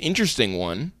the most interesting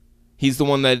one. He's the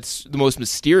one that's the most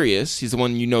mysterious. He's the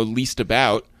one you know least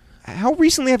about. How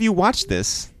recently have you watched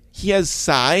this? He has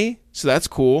Psy, so that's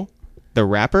cool. The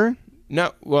rapper?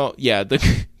 No, well, yeah,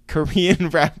 the Korean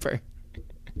rapper.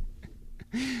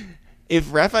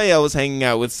 If Raphael was hanging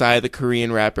out with Psy, the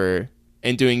Korean rapper,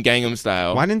 and doing Gangnam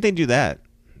Style... Why didn't they do that?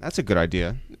 That's a good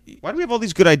idea. Why do we have all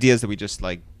these good ideas that we just,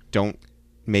 like, don't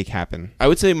make happen? I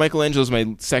would say Michelangelo's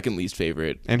my second least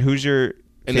favorite. And who's your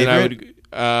And favorite?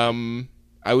 then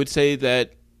I would say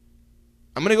that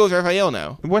I'm going to go with Raphael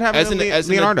now. What happened to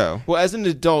Leonardo? Well, as an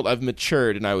adult, I've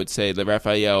matured, and I would say that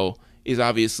Raphael is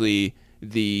obviously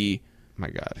the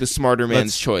smarter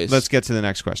man's choice. Let's get to the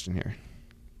next question here.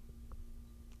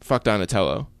 Fuck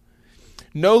Donatello.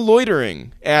 No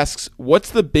Loitering asks, what's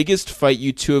the biggest fight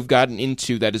you two have gotten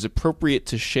into that is appropriate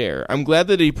to share? I'm glad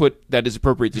that he put that is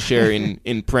appropriate to share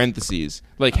in parentheses.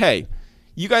 Like, hey,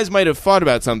 you guys might have fought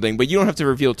about something, but you don't have to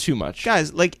reveal too much.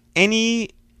 Guys, like any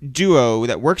duo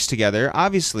that works together,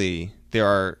 obviously there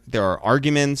are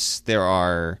arguments, there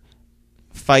are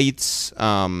fights.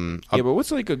 Yeah, but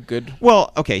what's like a good...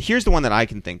 Well, okay, here's the one that I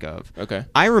can think of. Okay.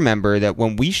 I remember that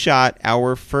when we shot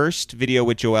our first video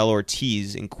with Joel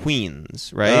Ortiz in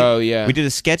Queens, right? Oh, yeah. We did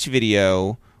a sketch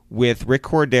video with Rick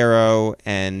Cordero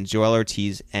and Joel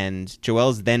Ortiz, and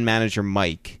Joel's then manager,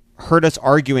 Mike, heard us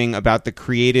arguing about the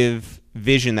creative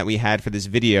vision that we had for this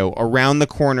video around the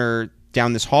corner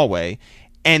down this hallway,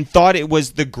 and thought it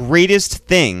was the greatest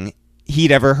thing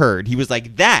he'd ever heard. He was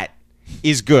like, that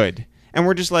is good. And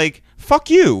we're just like, fuck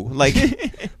you. Like,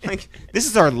 like this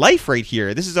is our life right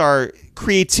here. This is our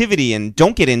creativity, and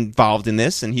don't get involved in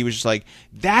this. And he was just like,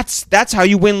 that's how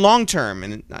you win long term.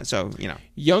 And so, you know.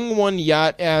 Young One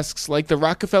Yacht asks, like the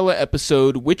Rockefeller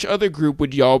episode, which other group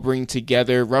would y'all bring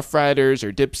together? Rough Riders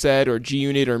or Dipset or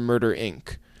G-Unit or Murder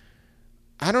Inc.?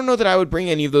 I don't know that I would bring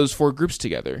any of those four groups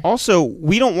together. Also,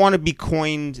 we don't want to be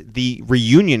coined the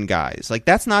reunion guys. Like,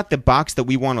 that's not the box that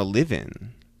we want to live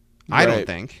in. I don't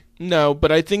think. No,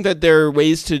 but I think that there are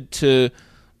ways to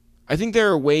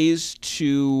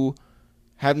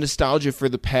have nostalgia for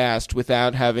the past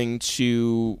without having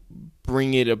to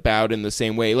bring it about in the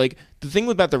same way. Like, the thing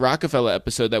about the Rockefeller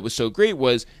episode that was so great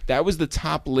was that was the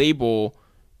top label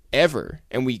ever,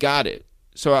 and we got it.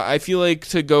 So I feel like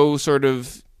to go sort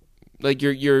of like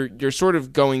you're sort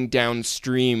of going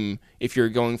downstream if you're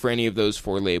going for any of those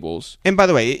four labels. And by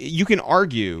the way, you can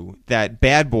argue that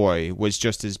Bad Boy was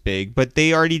just as big, but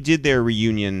they already did their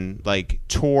reunion like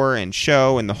tour and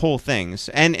show and the whole things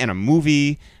and a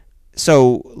movie.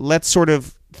 So let's sort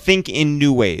of think in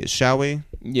new ways, shall we?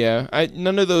 Yeah,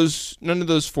 none of those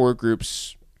four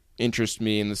groups interest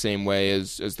me in the same way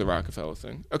as the Rockefeller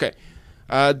thing. Okay,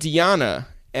 Deanna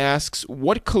asks,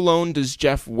 what cologne does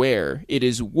Jeff wear? It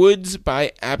is Woods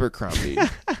by Abercrombie.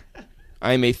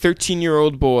 I am a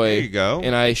 13-year-old boy. There you go.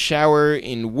 And I shower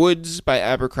in Woods by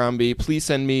Abercrombie. Please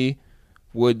send me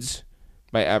Woods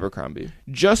by Abercrombie.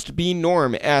 Just Be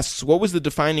Norm asks, what was the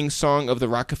defining song of the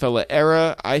Rockefeller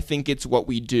era? I think it's What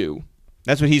We Do.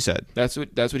 That's what he said. That's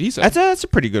what he said. That's a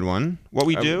pretty good one. What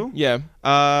We Do? Yeah.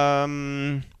 I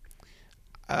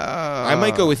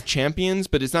might go with Champions,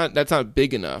 but that's not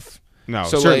big enough. No,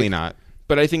 so certainly not.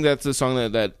 But I think that's the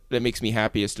song that makes me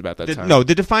happiest about that time. No,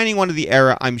 the defining one of the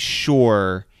era, I'm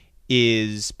sure,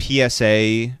 is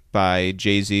PSA by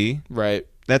Jay-Z. Right.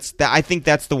 I think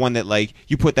that's the one that, like,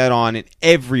 you put that on and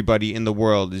everybody in the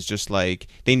world is just like,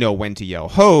 they know when to yell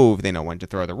Hove, they know when to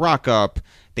throw the rock up,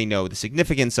 they know the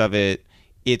significance of it.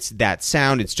 It's that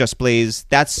sound, it's Just Blaze.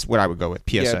 That's what I would go with,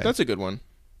 PSA. Yeah, that's a good one.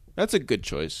 That's a good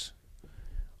choice.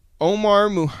 Omar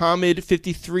Muhammad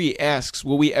 53 asks,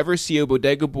 will we ever see a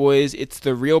Bodega Boys It's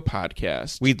the Real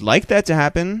podcast? We'd like that to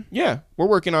happen. Yeah, we're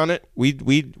working on it. We've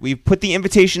put the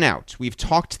invitation out. We've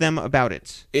talked to them about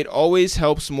it. It always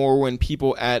helps more when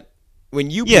people at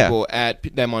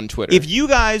them on Twitter. If you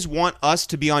guys want us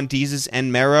to be on Deezus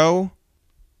and Mero,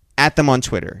 at them on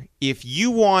Twitter. If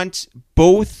you want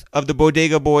both of the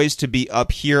Bodega Boys to be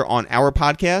up here on our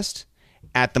podcast,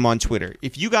 at them on Twitter.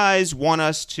 If you guys want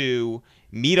us to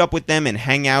meet up with them and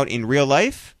hang out in real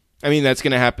life, I mean, that's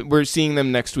going to happen. We're seeing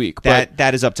them next week.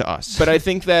 That is up to us. But I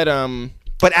think that...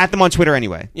 but at them on Twitter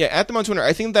anyway. Yeah, at them on Twitter.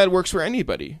 I think that works for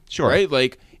anybody. Sure. Right?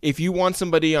 Like, if you want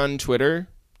somebody on Twitter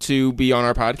to be on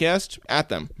our podcast, at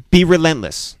them. Be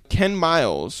relentless. Ken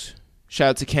Miles. Shout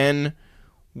out to Ken.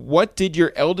 What did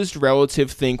your eldest relative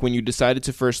think when you decided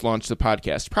to first launch the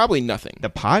podcast? Probably nothing. The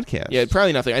podcast? Yeah,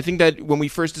 probably nothing. I think that when we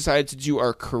first decided to do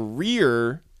our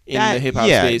career in the hip-hop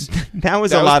space, that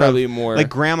was a lot probably of more. Like,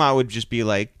 Grandma would just be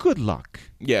like, good luck.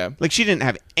 Yeah. Like, she didn't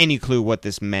have any clue what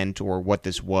this meant or what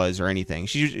this was or anything.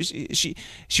 She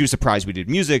was surprised we did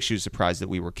music. She was surprised that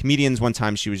we were comedians. One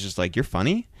time she was just like, you're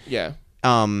funny? Yeah.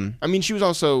 I mean, she was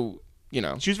also, you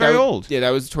know. She was very old. Yeah, that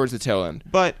was towards the tail end.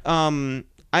 But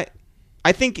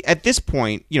I think at this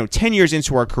point, 10 years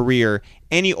into our career,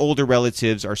 any older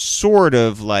relatives are sort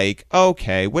of like,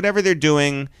 okay, whatever they're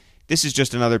doing, this is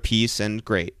just another piece and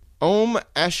great. Om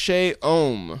Ashe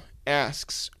Om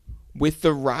asks, with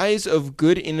the rise of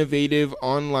good innovative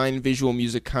online visual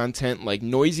music content like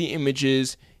Noisy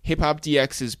Images, Hip Hop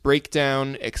DX's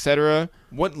Breakdown, etc.,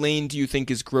 what lane do you think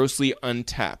is grossly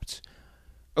untapped?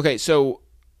 Okay, so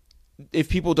if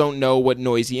people don't know what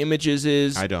Noisy Images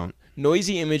is... I don't.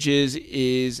 Noisy Images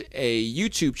is a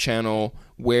YouTube channel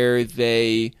where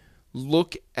they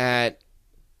look at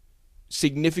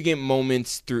significant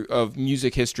moments of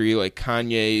music history, like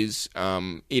Kanye's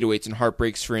 808s and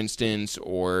Heartbreaks, for instance,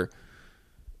 or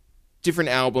different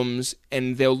albums,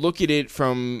 and they'll look at it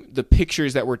from the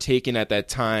pictures that were taken at that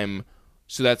time.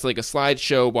 So that's like a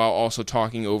slideshow while also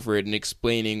talking over it and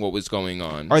explaining what was going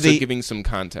on. Are they giving some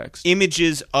context?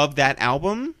 Images of that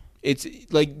album? It's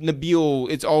like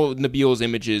Nabil. It's all Nabil's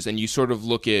images, and you sort of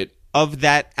look at of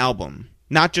that album,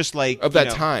 not just like of that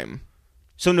time.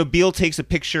 So Nabil takes a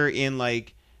picture in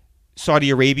like Saudi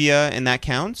Arabia, and that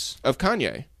counts? Of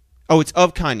Kanye. Oh, it's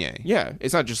of Kanye. Yeah,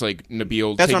 it's not just like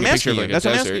Nabil That's taking what I'm a picture asking of you. like That's a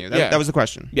what I'm desert. asking you. That was the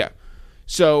question. Yeah.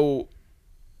 So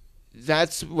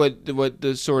that's what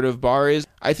the sort of bar is.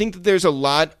 I think that there's a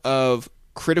lot of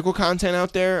critical content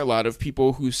out there, a lot of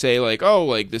people who say like, oh,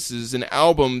 like this is an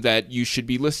album that you should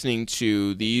be listening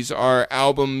to. These are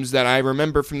albums that I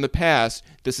remember from the past.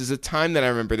 This is a time that I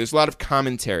remember. There's a lot of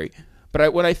commentary.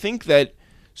 But what I think that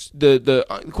the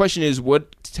question is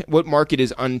what market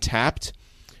is untapped?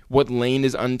 What lane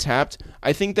is untapped?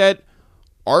 I think that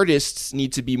artists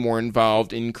need to be more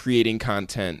involved in creating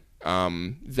content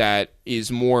that is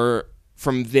more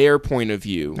from their point of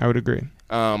view. I would agree.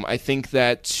 I think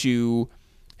that to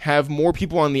have more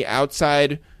people on the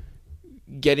outside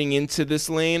getting into this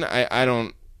lane,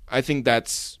 I think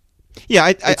that's... Yeah,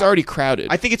 it's already crowded.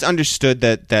 I think it's understood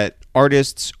that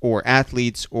artists or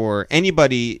athletes or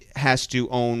anybody has to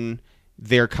own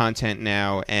their content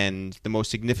now, and the most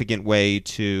significant way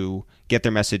to get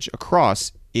their message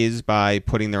across is by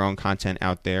putting their own content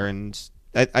out there. And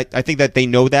I think that they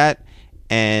know that,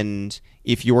 and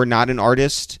if you're not an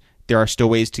artist, there are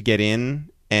still ways to get in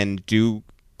and do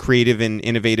creative and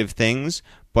innovative things,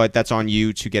 but that's on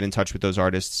you to get in touch with those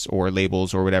artists or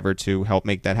labels or whatever to help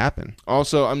make that happen.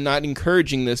 Also, I'm not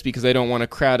encouraging this because I don't want to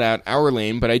crowd out our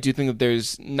lane, but I do think that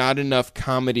there's not enough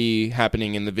comedy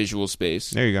happening in the visual space.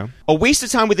 There you go. A Waste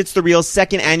of Time with It's the Real's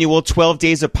second annual 12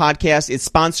 Days of Podcast is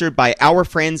sponsored by our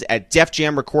friends at Def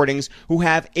Jam Recordings, who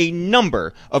have a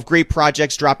number of great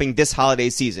projects dropping this holiday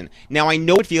season. Now, I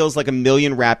know it feels like a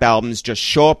million rap albums just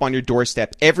show up on your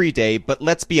doorstep every day, but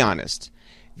let's be honest.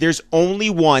 There's only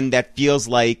one that feels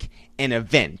like an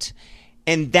event.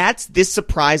 And that's this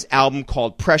surprise album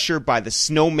called Pressure by the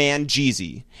Snowman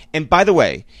Jeezy. And by the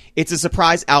way, it's a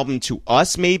surprise album to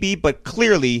us maybe, but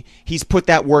clearly he's put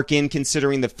that work in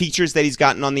considering the features that he's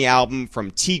gotten on the album,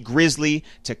 from T Grizzly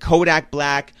to Kodak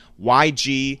Black,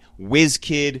 YG,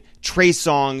 WizKid, Trey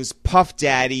Songz, Puff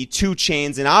Daddy, 2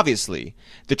 Chainz, and obviously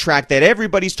the track that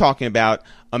everybody's talking about,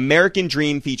 American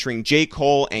Dream featuring J.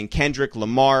 Cole and Kendrick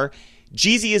Lamar.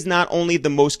 Jeezy is not only the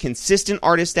most consistent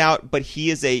artist out, but he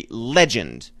is a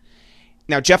legend.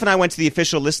 Now, Jeff and I went to the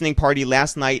official listening party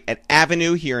last night at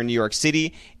Avenue here in New York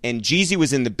City, and Jeezy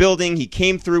was in the building. He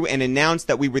came through and announced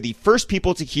that we were the first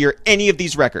people to hear any of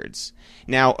these records.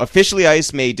 Now, Officially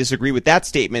Ice may disagree with that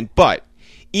statement, but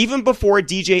even before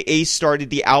DJ Ace started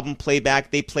the album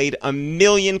playback, they played a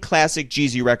million classic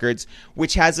Jeezy records,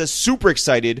 which has us super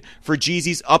excited for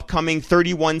Jeezy's upcoming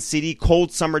 31-city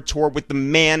cold summer tour with the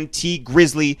man T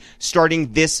Grizzly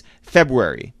starting this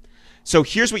February. So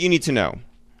here's what you need to know.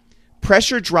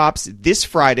 Pressure drops this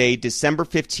Friday, December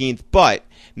 15th, but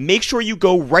make sure you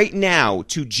go right now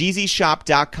to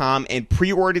JeezyShop.com and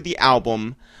pre-order the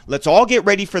album. Let's all get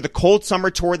ready for the cold summer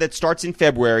tour that starts in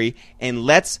February, and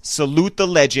let's salute the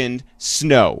legend,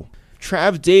 Snow.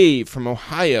 Trav Dave from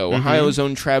Ohio, Ohio's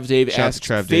own Trav Dave, asks,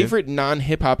 Trav Dave. favorite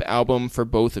non-hip-hop album for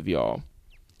both of y'all?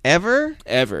 Ever?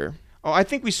 Ever. Oh, I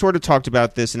think we sort of talked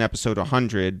about this in episode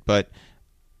 100, but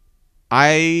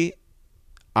I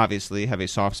obviously have a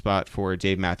soft spot for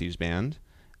Dave Matthews Band.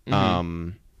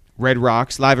 Red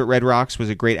Rocks, Live at Red Rocks was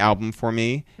a great album for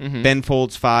me. Ben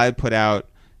Folds 5 put out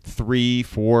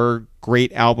 3-4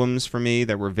 great albums for me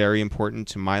that were very important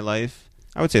to my life.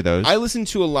 I would say those. I listened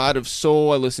to a lot of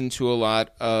soul. I listened to a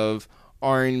lot of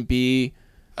R&B.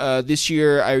 This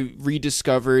year, I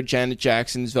rediscovered Janet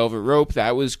Jackson's Velvet Rope.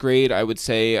 That was great. I would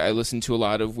say I listened to a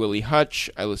lot of Willie Hutch.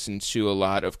 I listened to a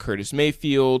lot of Curtis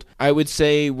Mayfield. I would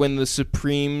say when the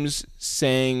Supremes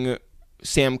sang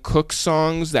Sam Cooke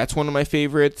songs, that's one of my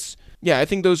favorites. Yeah, I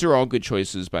think those are all good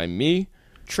choices by me.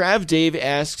 Trav Dave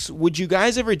asks, would you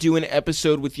guys ever do an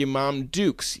episode with your mom,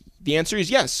 Dukes? The answer is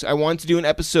yes. I want to do an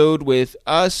episode with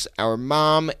us, our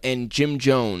mom, and Jim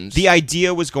Jones. The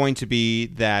idea was going to be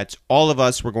that all of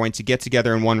us were going to get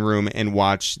together in one room and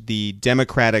watch the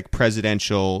Democratic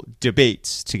presidential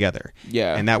debates together.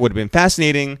 Yeah. And that would have been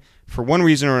fascinating. For one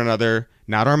reason or another,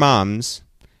 not our moms,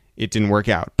 it didn't work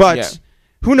out. But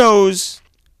who knows?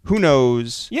 Who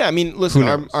knows? Yeah, I mean, listen,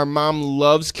 our mom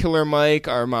loves Killer Mike.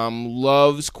 Our mom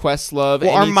loves Questlove. Well,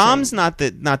 our mom's not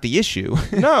the issue.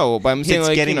 No, but I'm saying, it's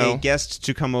like, getting a guest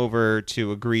to come over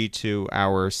to agree to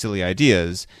our silly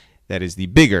ideas that is the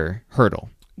bigger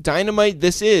hurdle. Dynamite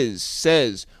This Is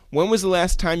says, when was the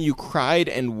last time you cried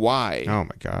and why? Oh,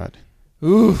 my God.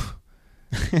 Ooh.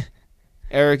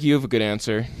 Eric, you have a good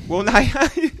answer. Well,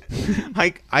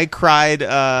 I cried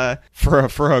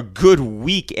for a good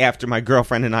week after my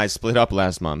girlfriend and I split up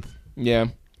last month. Yeah.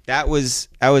 That was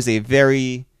a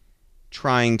very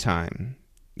trying time.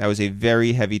 That was a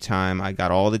very heavy time. I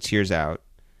got all the tears out,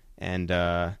 and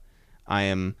I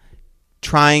am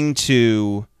trying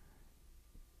to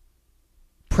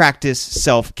practice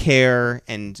self-care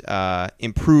and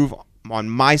improve on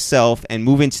myself and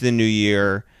move into the new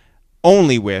year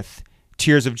only with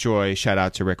tears of joy. Shout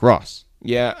out to Rick Ross.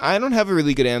 Yeah, I don't have a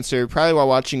really good answer. Probably while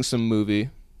watching some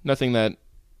movie. Nothing that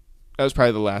was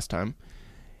probably the last time.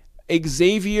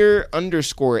 Xavier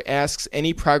 _ asks,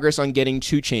 any progress on getting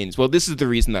 2 Chainz? Well, this is the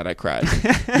reason that I cried.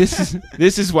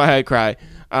 This is why I cry.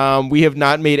 We have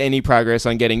not made any progress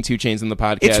on getting 2 Chainz in the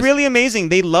podcast. It's really amazing.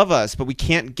 They love us, but we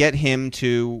can't get him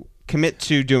to commit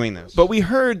to doing this. But we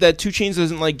heard that 2 Chainz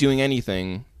doesn't like doing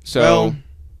anything. So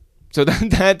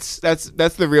that's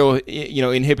the real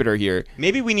inhibitor here.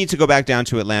 Maybe we need to go back down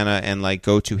to Atlanta and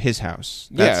go to his house.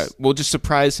 We'll just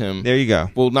surprise him. There you go.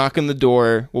 We'll knock on the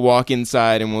door. We'll walk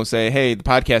inside and we'll say, "Hey, the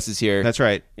podcast is here." That's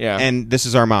right. Yeah, and this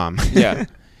is our mom. Yeah.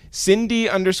 Cindy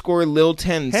 _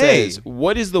 Lil10 says,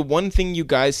 "What is the one thing you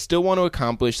guys still want to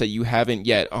accomplish that you haven't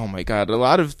yet?" Oh my God, a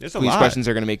lot of these questions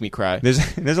are going to make me cry.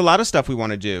 There's a lot of stuff we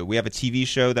want to do. We have a TV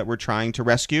show that we're trying to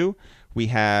rescue. We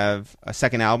have a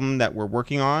second album that we're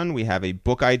working on. We have a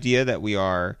book idea that we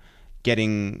are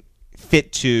getting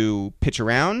fit to pitch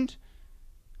around.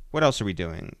 What else are we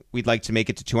doing? We'd like to make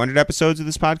it to 200 episodes of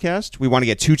this podcast. We want to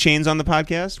get 2 Chainz on the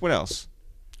podcast. What else?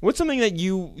 What's something that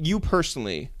you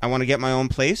personally... I want to get my own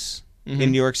place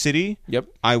in New York City. Yep.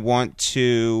 I want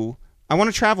to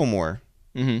travel more.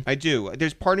 Mm-hmm. I do.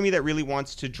 There's part of me that really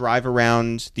wants to drive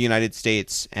around the United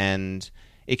States and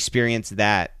experience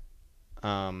that.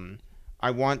 I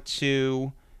want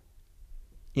to,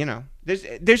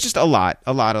 there's just a lot.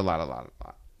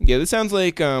 Yeah, this sounds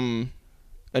like a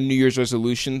New Year's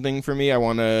resolution thing for me. I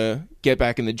want to get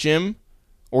back in the gym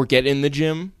or get in the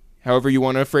gym, however you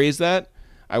want to phrase that.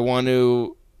 I want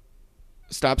to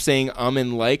stop saying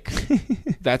and like.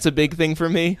 That's a big thing for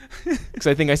me because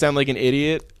I think I sound like an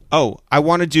idiot. Oh, I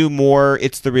want to do more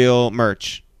It's the Real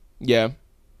merch. Yeah.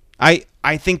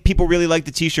 I think people really like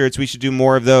the T-shirts. We should do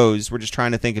more of those. We're just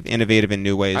trying to think of innovative and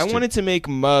new ways. I wanted to make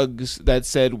mugs that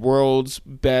said "World's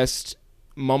Best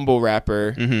Mumble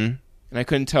Rapper," and I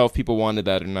couldn't tell if people wanted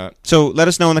that or not. So let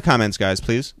us know in the comments, guys,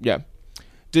 please. Yeah.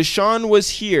 Deshaun was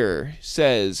here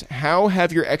says, "How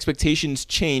have your expectations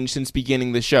changed since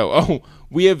beginning the show?" Oh,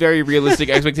 we have very realistic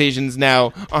expectations now.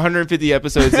 150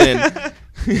 episodes in,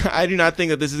 I do not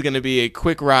think that this is going to be a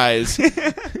quick rise.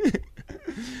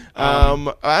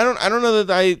 I don't know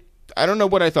that I don't know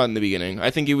what I thought in the beginning.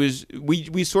 I think it was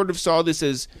we sort of saw this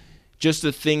as just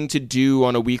a thing to do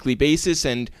on a weekly basis,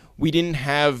 and we didn't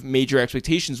have major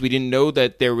expectations. We didn't know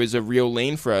that there was a real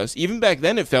lane for us. Even back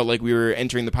then, it felt like we were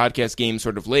entering the podcast game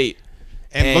sort of late.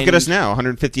 And look at us now,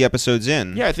 150 episodes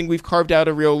in. Yeah, I think we've carved out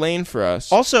a real lane for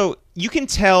us. Also, you can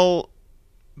tell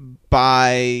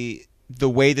by the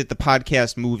way that the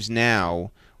podcast moves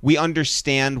now, we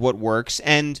understand what works,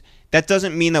 and that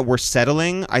doesn't mean that we're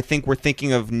settling. I think we're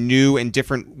thinking of new and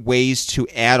different ways to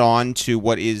add on to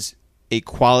what is a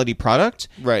quality product.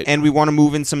 Right. And we want to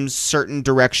move in some certain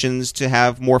directions to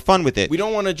have more fun with it. We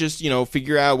don't want to just,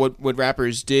 figure out what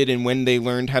rappers did and when they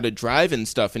learned how to drive and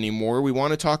stuff anymore. We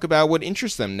want to talk about what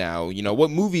interests them now. What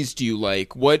movies do you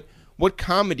like? What what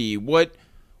comedy,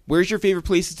 where's your favorite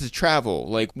places to travel?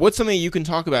 Like, what's something you can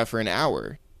talk about for an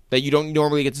hour that you don't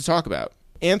normally get to talk about?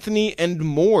 Anthony and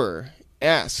Moore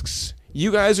asks,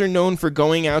 you guys are known for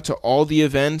going out to all the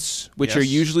events, which are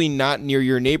usually not near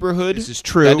your neighborhood. This is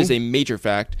true. That is a major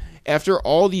fact. After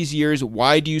all these years,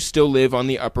 why do you still live on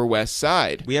the Upper West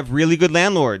Side? We have really good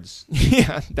landlords.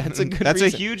 Yeah, that's a good That's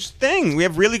reason. a huge thing. We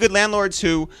have really good landlords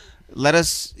who let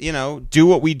us, do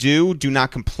what we do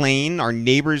not complain. Our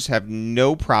neighbors have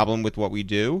no problem with what we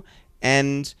do.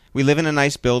 And we live in a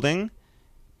nice building.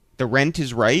 The rent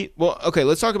is right. Well, okay,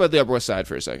 let's talk about the Upper West Side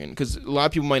for a second, because a lot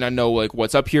of people might not know like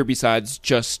what's up here besides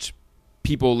just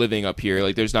people living up here.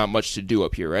 Like, there's not much to do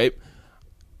up here, right?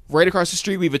 Right across the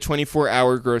street, we have a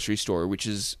 24-hour grocery store, which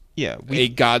is a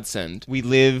godsend. We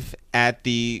live at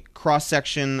the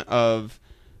cross-section of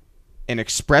an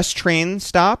express train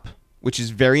stop, which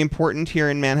is very important here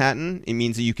in Manhattan. It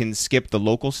means that you can skip the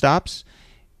local stops.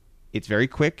 It's very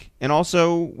quick. And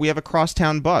also, we have a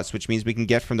crosstown bus, which means we can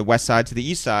get from the west side to the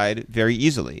east side very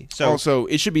easily. So, also,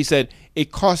 it should be said,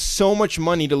 it costs so much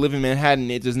money to live in Manhattan,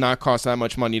 it does not cost that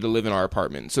much money to live in our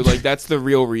apartment. So, like, that's the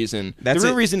real reason. The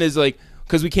real reason is, like,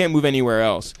 because we can't move anywhere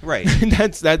else. Right.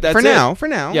 That's For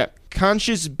now. Yeah.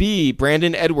 Conscious B,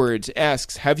 Brandon Edwards,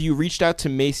 asks, have you reached out to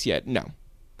Mace yet? No.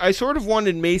 I sort of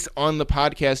wanted Mace on the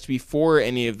podcast before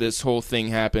any of this whole thing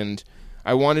happened.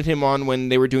 I wanted him on when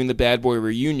they were doing the Bad Boy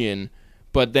reunion,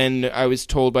 but then I was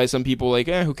told by some people, like,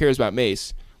 who cares about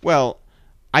Mace? Well,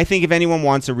 I think if anyone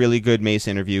wants a really good Mace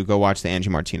interview, go watch the Angie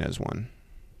Martinez one.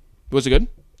 Was it good?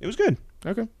 It was good.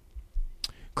 Okay.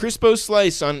 Crispo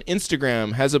Slice on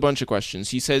Instagram has a bunch of questions.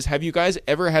 He says, have you guys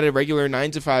ever had a regular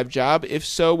 9-to-5 job? If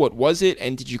so, what was it?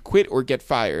 And did you quit or get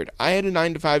fired? I had a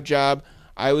 9-to-5 job.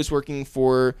 I was working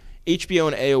for HBO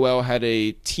and AOL had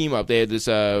a team up. They had this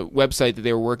website that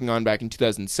they were working on back in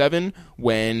 2007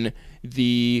 when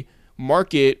the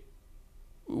market,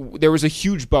 there was a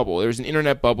huge bubble. There was an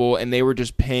internet bubble, and they were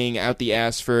just paying out the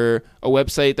ass for a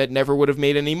website that never would have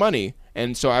made any money.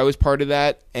 And so I was part of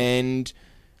that, and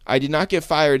I did not get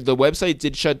fired. The website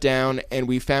did shut down, and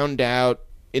we found out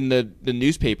in the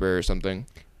newspaper or something.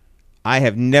 I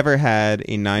have never had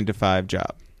a 9-to-5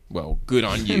 job. Well, good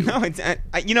on you.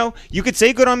 No, you could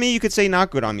say good on me. You could say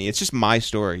not good on me. It's just my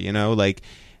story, Like,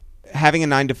 having a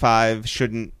 9-to-5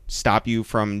 shouldn't stop you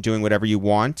from doing whatever you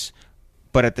want.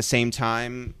 But at the same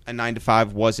time, a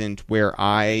 9-to-5 wasn't where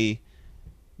I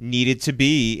needed to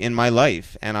be in my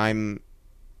life. And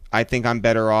I think I'm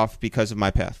better off because of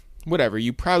my path. Whatever.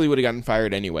 You probably would have gotten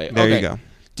fired anyway. There you go.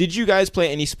 Did you guys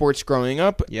play any sports growing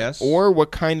up? Yes. Or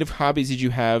what kind of hobbies did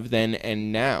you have then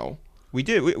and now? We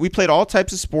did. We played all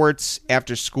types of sports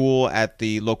after school at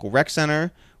the local rec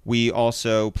center. We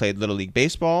also played Little League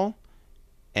Baseball.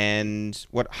 And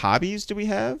what hobbies do we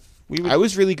have? I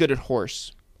was really good at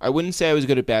horse. I wouldn't say I was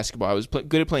good at basketball. I was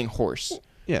good at playing horse.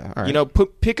 Yeah, all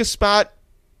right. Pick a spot.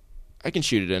 I can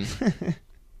shoot it in.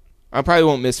 I probably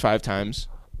won't miss 5 times.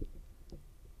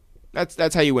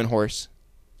 That's how you win horse.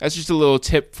 That's just a little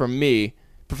tip from me,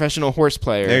 professional horse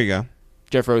player. There you go.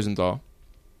 Jeff Rosenthal.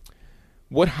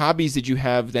 What hobbies did you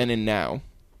have then and now?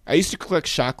 I used to collect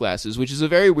shot glasses, which is a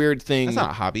very weird thing. That's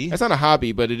not a hobby. That's not a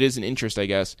hobby, but it is an interest, I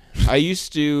guess. I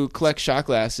used to collect shot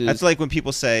glasses. That's like when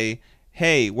people say,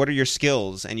 hey, what are your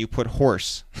skills? And you put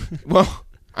horse. Well,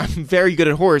 I'm very good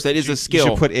at horse. That is a skill.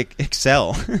 You should put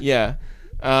excel. Yeah.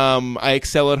 I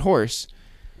excel at horse.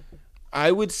 I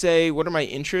would say, what are my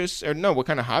interests? Or no, what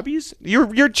kind of hobbies?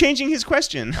 You're changing his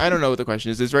question. I don't know what the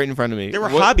question is. It's right in front of me. There were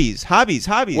hobbies.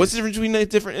 What's the difference between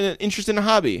an interest and a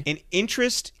hobby? An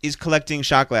interest is collecting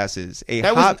shot glasses.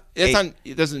 That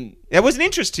wasn't an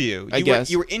interest to you. I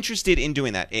guess. You were interested in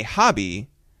doing that. A hobby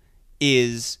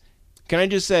is... Can I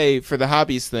just say, for the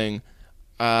hobbies thing,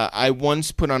 I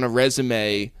once put on a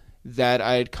resume that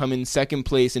I had come in second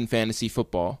place in fantasy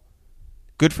football.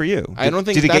 Good for you. I don't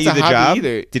think did it that's get you a the hobby job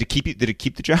either. Did it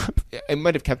keep the job? It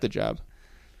might have kept the job.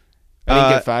 I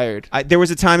didn't get fired. There was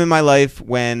a time in my life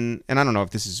when, and I don't know if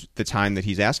this is the time that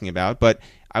he's asking about, but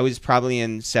I was probably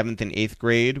in 7th and 8th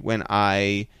grade when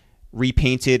I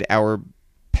repainted our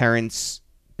parents'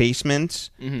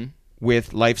 basement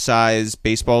with life-size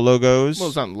baseball logos. Well,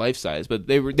 it's not life-size, but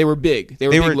they were big. They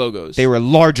were big logos. They were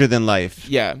larger than life.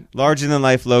 Yeah. Larger than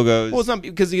life logos. Well, it's not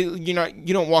because you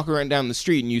don't walk around down the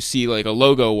street and you see like a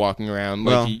logo walking around.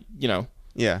 Like, well,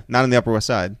 yeah, not on the Upper West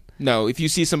Side. No, if you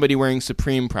see somebody wearing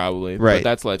Supreme, probably. Right. But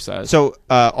that's life-size. So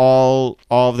all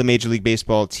of the Major League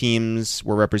Baseball teams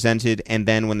were represented, and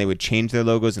then when they would change their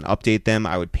logos and update them,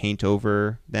 I would paint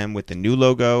over them with the new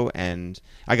logo, and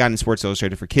I got in Sports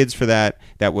Illustrated for Kids for that.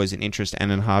 That was an interest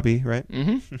and a hobby, right?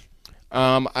 Mm-hmm.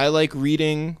 I like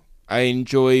reading. I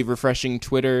enjoy refreshing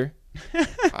Twitter.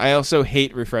 I also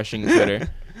hate refreshing Twitter.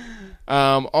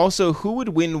 Also, who would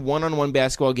win one-on-one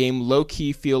basketball game?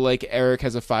 Low-key feel like Eric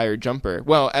has a fire jumper.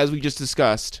 Well, as we just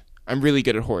discussed, I'm really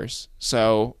good at horse.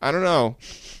 So, I don't know.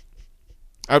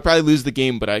 I would probably lose the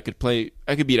game, but I could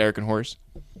beat Eric in horse.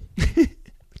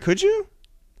 Could you?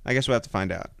 I guess we'll have to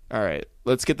find out. All right.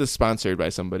 Let's get this sponsored by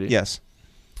somebody. Yes.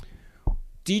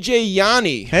 DJ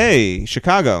Yanni. Hey,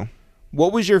 Chicago.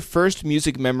 What was your first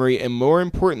music memory, and more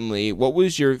importantly, what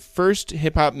was your first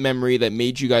hip-hop memory that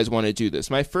made you guys want to do this?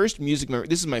 My first music memory,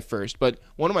 this is my first, but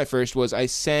one of my first was I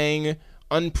sang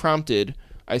unprompted.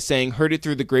 I sang Heard It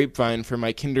Through the Grapevine for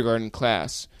my kindergarten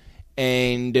class,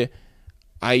 and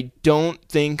I don't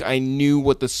think I knew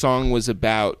what the song was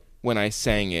about when I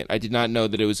sang it. I did not know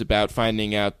that it was about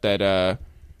finding out that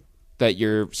that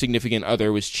your significant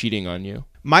other was cheating on you.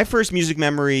 My first music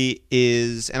memory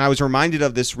is, and I was reminded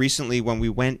of this recently when we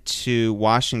went to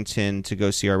Washington to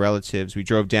go see our relatives. We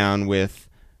drove down with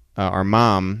our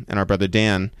mom and our brother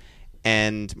Dan,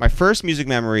 and my first music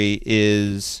memory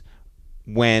is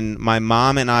when my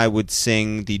mom and I would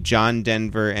sing the John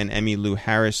Denver and Emmylou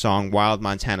Harris song Wild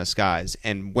Montana Skies.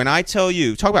 And when I tell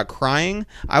you, talk about crying,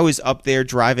 I was up there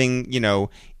driving,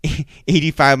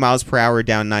 85 miles per hour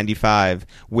down 95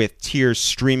 with tears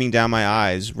streaming down my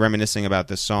eyes, reminiscing about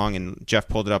this song, and Jeff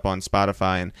pulled it up on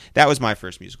Spotify, and that was my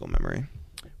first musical memory.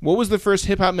 What was the first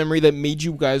hip-hop memory that made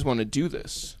you guys want to do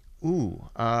this? Ooh,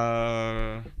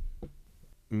 that's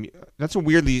a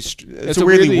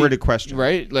weirdly worded question.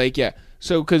 Right? Like, yeah.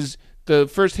 So, because the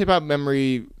first hip-hop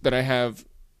memory that I have,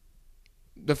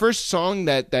 the first song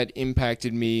that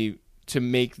impacted me to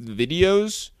make the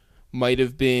videos might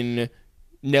have been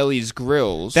Nelly's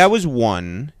Grills. That was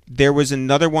one. There was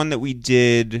another one that we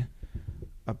did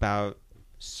about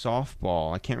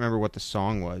softball. I can't remember what the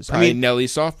song was.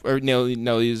 Nelly's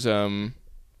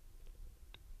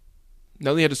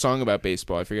Nelly had a song about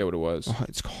baseball. I forget what it was. Oh,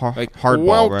 it's hardball.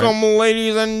 Welcome, right?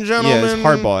 ladies and gentlemen. Yeah, it's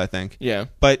hardball, I think. Yeah,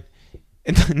 but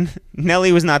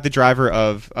Nelly was not the driver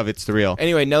of It's the Real.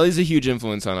 Anyway, Nelly's a huge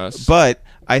influence on us. But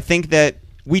I think that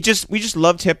we just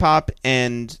loved hip hop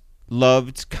and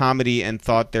loved comedy and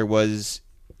thought there was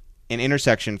an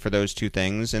intersection for those two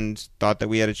things and thought that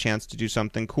we had a chance to do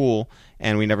something cool,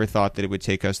 and we never thought that it would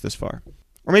take us this far.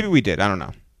 Or maybe we did. I don't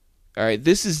know. All right,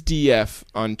 this is DF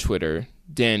on Twitter.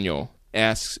 Daniel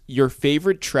asks, your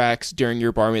favorite tracks during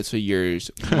your bar mitzvah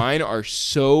years. Mine are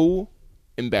so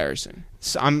embarrassing.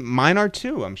 So mine are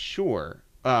too, I'm sure.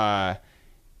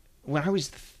 When I was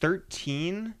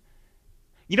 13,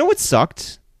 you know what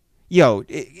sucked?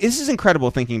 This is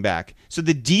incredible thinking back. So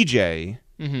the DJ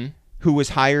who was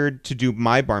hired to do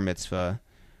my bar mitzvah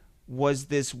was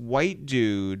this white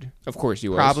dude. Of course he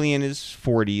was. Probably in his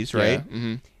 40s, right? Yeah.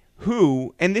 Mm-hmm.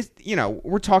 Who, and this,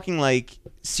 we're talking like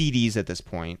CDs at this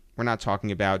point. We're not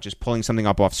talking about just pulling something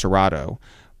up off Serato.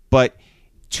 But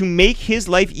to make his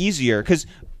life easier, because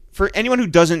for anyone who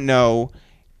doesn't know,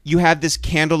 you have this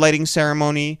candle lighting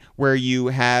ceremony where you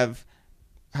have,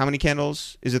 how many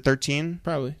candles? Is it 13?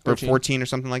 Probably. 13. Or 14 or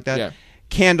something like that? Yeah.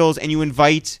 Candles, and you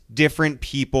invite different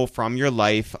people from your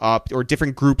life up, or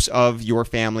different groups of your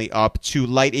family up, to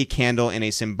light a candle in a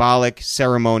symbolic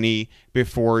ceremony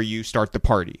before you start the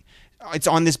party. It's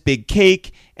on this big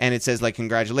cake, and it says, like,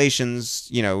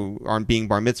 congratulations, on being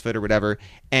bar mitzvahed or whatever.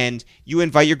 And you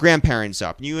invite your grandparents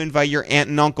up. You invite your aunt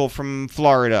and uncle from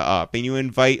Florida up. And you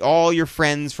invite all your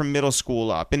friends from middle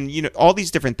school up. And, all these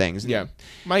different things. Yeah.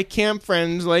 My camp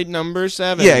friends, like number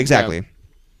 7. Yeah, exactly. Yeah.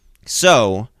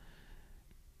 So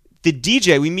the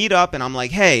DJ, we meet up, and I'm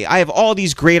like, hey, I have all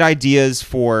these great ideas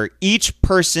for each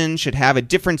person should have a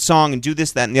different song and do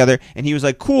this, that, and the other. And he was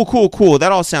like, cool.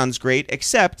 That all sounds great,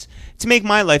 except to make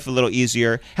my life a little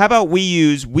easier, how about we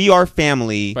use We Are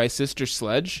Family by Sister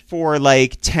Sledge for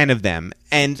like 10 of them?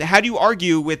 And how do you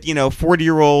argue with,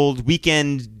 40-year-old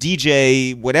weekend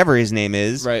DJ, whatever his name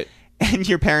is? Right. And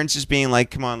your parents just being like,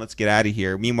 come on, let's get out of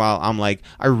here. Meanwhile, I'm like,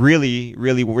 I really,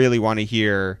 really, really want to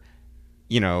hear,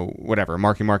 whatever,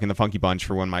 Marky Mark and the Funky Bunch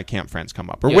for when my camp friends come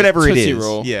up. Or whatever Tootsie it is.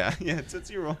 Roll. Yeah,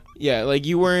 Tootsie Roll. Yeah, like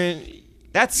you weren't...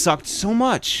 That sucked so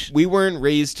much. We weren't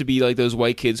raised to be like those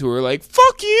white kids who were like,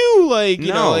 fuck you! Like,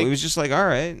 it was just like, all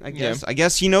right, I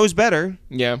guess he knows better.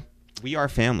 Yeah. We Are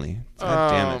Family.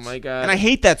 God damn it. Oh, my God. And I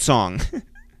hate that song.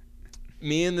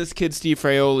 Me and this kid, Steve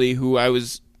Fraioli, who I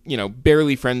was...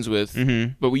 barely friends with,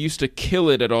 but we used to kill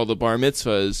it at all the bar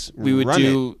mitzvahs.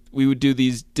 We would do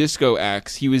these disco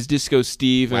acts. He was Disco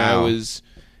Steve, wow. and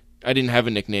I didn't have a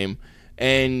nickname,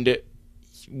 and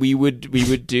we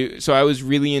would do. So I was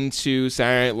really into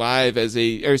Saturday Night Live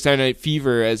Saturday Night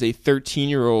Fever as a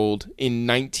 13-year-old in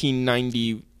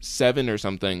 1997 or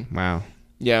something. Wow.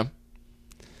 Yeah.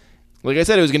 Like I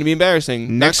said, it was going to be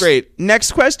embarrassing. Not great.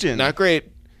 Next question. Not great.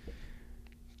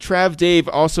 Trav Dave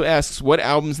also asks, what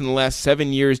albums in the last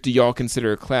 7 years do y'all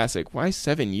consider a classic? Why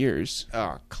 7 years?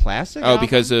 Classic Oh, album?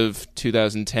 because of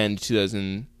 2010 to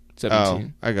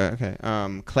 2017. Oh,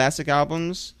 okay. Classic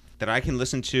albums that I can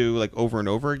listen to like over and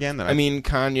over again. I mean,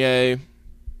 Kanye,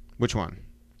 which one?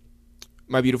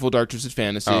 My Beautiful Dark Twisted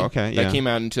Fantasy. Oh, okay, That yeah. came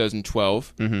out in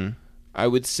 2012. Mm-hmm. I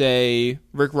would say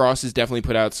Rick Ross has definitely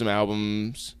put out some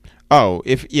albums. Oh,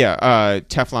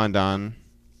 Teflon Don.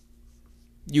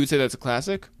 You would say that's a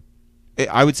classic?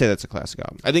 I would say that's a classic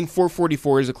album. I think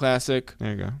 444 is a classic.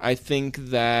 There you go. I think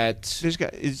that...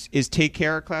 Is Take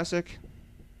Care a classic?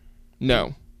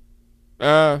 No.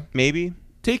 Maybe.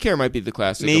 Take Care might be the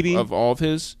classic Maybe. of all of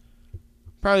his.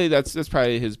 Probably that's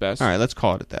probably his best. All right, let's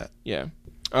call it at that. Yeah.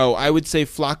 Oh, I would say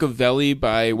Flockavelli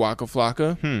by Waka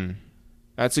Flocka.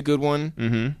 That's a good one.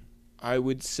 Mm-hmm. I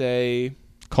would say...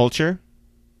 Culture?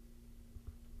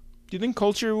 Do you think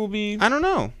Culture will be... I don't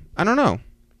know.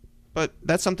 But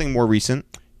that's something more recent.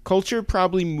 Culture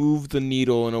probably moved the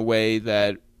needle in a way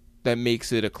that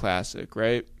makes it a classic,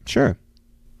 right? Sure.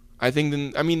 I think,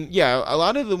 a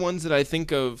lot of the ones that I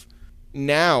think of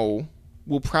now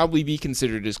will probably be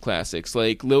considered as classics.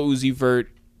 Like Lil Uzi Vert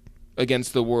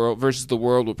versus the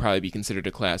World will probably be considered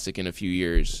a classic in a few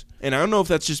years. And I don't know if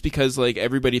that's just because like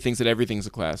everybody thinks that everything's a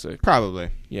classic.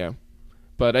 Probably. Yeah.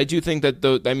 But I do think that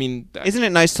isn't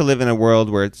it nice to live in a world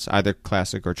where it's either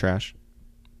classic or trash?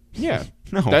 Yeah.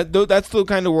 No. That's the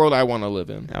kind of world I want to live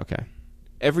in. Okay.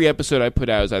 Every episode I put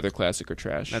out is either classic or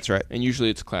trash. That's right. And usually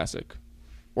it's classic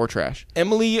or trash.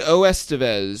 Emilio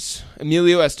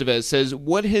Estevez says,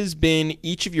 what has been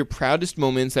each of your proudest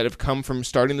moments that have come from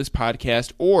starting this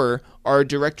podcast or are a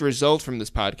direct result from this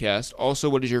podcast? Also,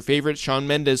 what is your favorite Shawn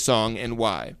Mendes song and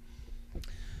why?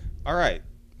 All right.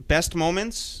 Best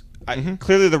moments?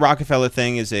 Clearly the Rockefeller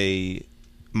thing is a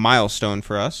milestone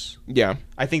for us. Yeah.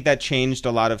 I think that changed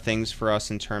a lot of things for us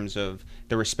in terms of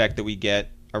the respect that we get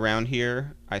around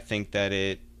here. I think that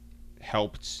it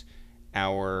helped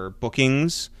our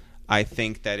bookings. I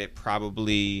think that it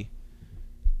probably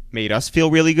made us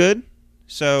feel really good.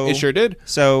 So It sure did.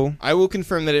 So I will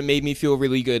confirm that it made me feel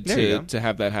really good There you go. to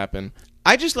have that happen.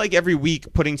 I just like every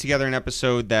week putting together an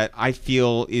episode that I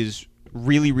feel is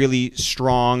really, really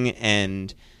strong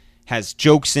and has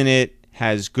jokes in it,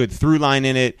 has good through line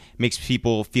in it, makes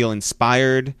people feel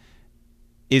inspired,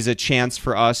 is a chance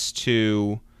for us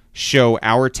to show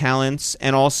our talents.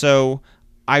 And also,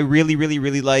 I really, really,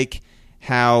 really like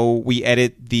how we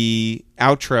edit the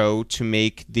outro to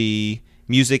make the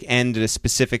music end at a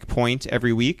specific point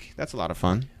every week. That's a lot of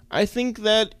fun. I think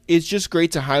that it's just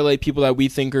great to highlight people that we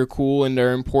think are cool and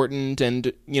are important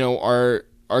and, are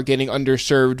getting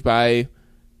underserved by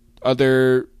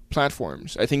other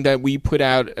platforms. I think that we put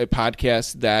out a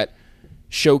podcast that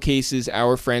showcases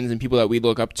our friends and people that we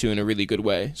look up to in a really good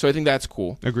way. So I think that's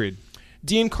cool. Agreed.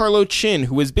 Giancarlo Chin,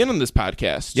 who has been on this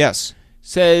podcast, Yes.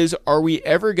 says, are we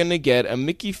ever going to get a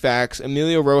Mickey Fax,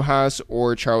 Emilio Rojas,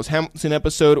 or Charles Hamilton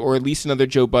episode, or at least another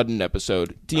Joe Budden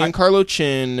episode? Giancarlo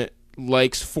Chin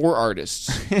likes 4 artists,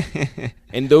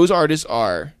 and those artists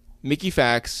are Mickey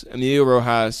Fax, Emilio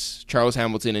Rojas, Charles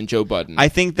Hamilton, and Joe Budden. I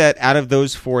think that out of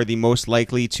those 4, the most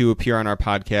likely to appear on our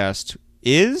podcast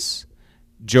is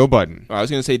Joe Budden. I was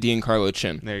going to say Giancarlo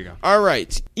Chin. There you go. All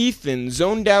right. Ethan,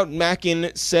 Zoned Out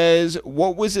Mackin, says,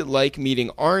 what was it like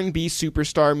meeting R&B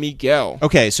superstar Miguel?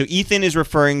 Okay, so Ethan is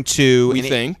referring to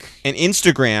an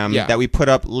Instagram that we put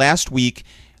up last week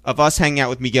of us hanging out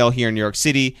with Miguel here in New York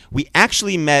City. We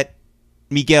actually met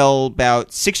Miguel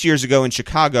about 6 years ago in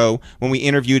Chicago when we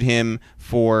interviewed him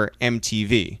for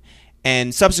MTV.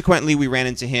 And subsequently, we ran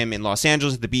into him in Los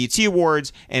Angeles at the BET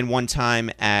Awards and one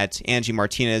time at Angie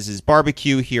Martinez's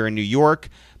barbecue here in New York.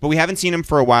 But we haven't seen him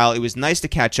for a while. It was nice to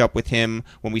catch up with him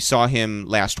when we saw him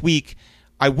last week.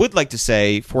 I would like to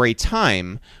say, for a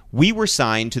time, we were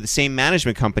signed to the same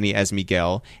management company as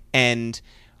Miguel, and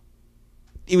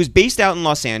it was based out in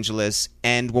Los Angeles.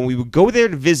 And when we would go there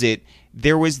to visit,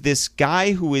 there was this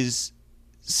guy who was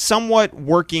somewhat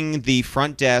working the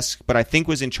front desk, but I think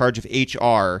was in charge of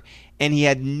HR, and he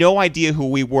had no idea who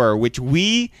we were, which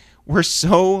we were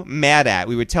so mad at.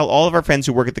 We would tell all of our friends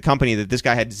who work at the company that this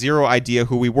guy had zero idea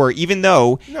who we were, even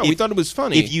though we thought it was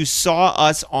funny. If you saw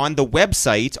us on the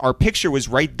website, our picture was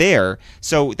right there,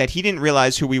 so that he didn't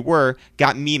realize who we were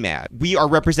got me mad. We are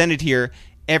represented here.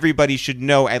 Everybody should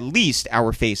know at least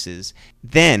our faces.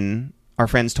 Then our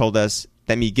friends told us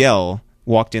that Miguel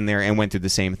walked in there and went through the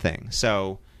same thing.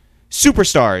 So,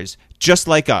 superstars, just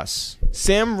like us.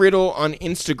 Sam Riddle on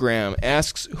Instagram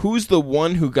asks, who's the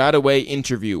one who got away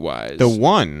interview-wise? The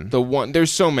one.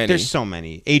 There's so many. There's so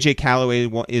many. AJ Calloway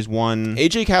is one.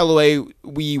 AJ Calloway,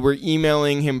 we were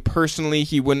emailing him personally.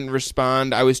 He wouldn't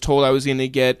respond. I was told I was going to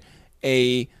get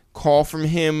a call from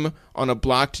him on a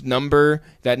blocked number.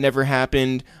 That never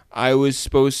happened. I was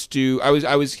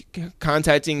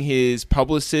contacting his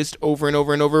publicist over and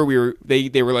over and over.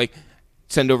 They were like,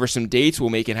 send over some dates, we'll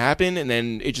make it happen, and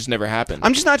then it just never happened.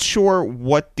 I'm just not sure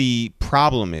what the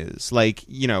problem is. Like,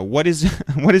 what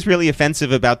is really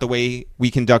offensive about the way we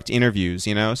conduct interviews,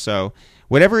 So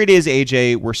whatever it is,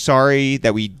 AJ, we're sorry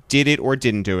that we did it or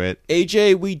didn't do it.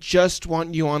 AJ, we just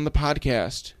want you on the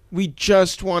podcast. We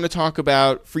just want to talk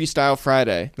about Freestyle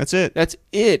Friday. That's it. That's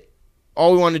it.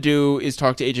 All we want to do is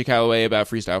talk to AJ Calloway about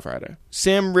Freestyle Friday.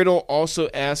 Sam Riddle also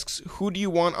asks, who do you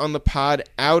want on the pod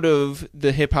out of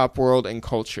the hip-hop world and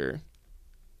culture?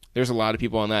 There's a lot of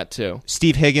people on that, too.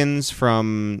 Steve Higgins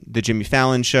from The Jimmy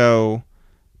Fallon Show.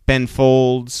 Ben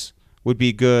Folds would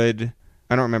be good.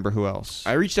 I don't remember who else.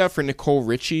 I reached out for Nicole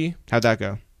Richie. How'd that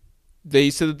go? They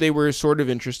said that they were sort of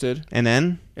interested. And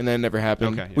then? And then it never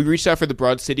happened. Okay, yeah. We reached out for the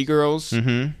Broad City Girls.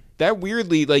 Mm-hmm. That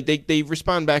weirdly, like, they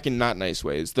respond back in not nice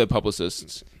ways, the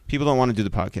publicists. People don't want to do the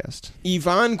podcast.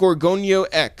 Yvonne Gorgonio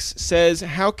X says,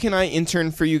 how can I intern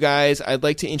for you guys? I'd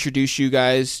like to introduce you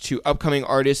guys to upcoming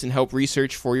artists and help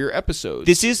research for your episodes.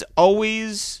 This is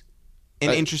always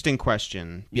an interesting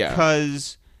question.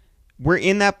 Because we're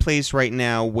in that place right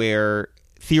now where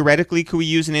theoretically, could we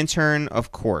use an intern?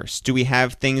 Of course. Do we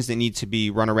have things that need to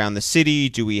be run around the city?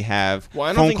 Do we have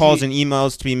phone calls and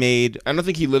emails to be made? I don't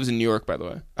think he lives in New York, by the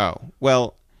way. Oh,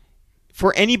 well,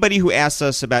 for anybody who asks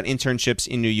us about internships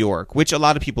in New York, which a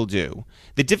lot of people do,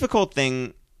 the difficult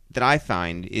thing that I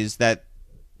find is that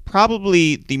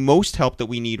probably the most help that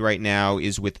we need right now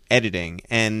is with editing.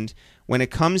 And when it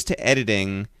comes to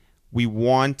editing, we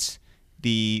want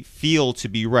the feel to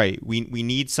be right. We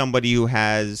need somebody who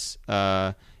has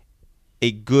a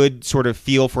good sort of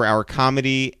feel for our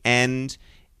comedy and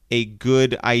a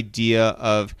good idea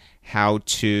of how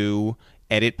to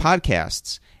edit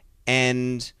podcasts.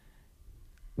 And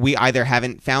we either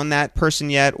haven't found that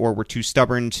person yet or we're too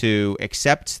stubborn to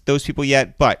accept those people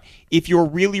yet. But if you're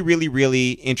really, really,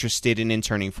 really interested in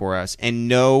interning for us and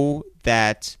know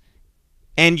that,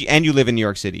 and you live in New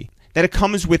York City, that it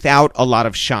comes without a lot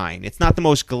of shine. It's not the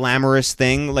most glamorous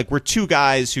thing. Like, we're two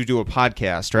guys who do a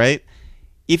podcast, right?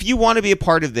 If you want to be a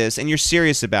part of this and you're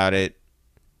serious about it,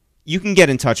 you can get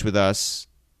in touch with us,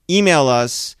 email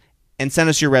us, and send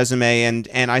us your resume and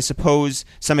I suppose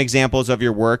some examples of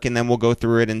your work, and then we'll go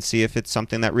through it and see if it's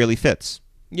something that really fits.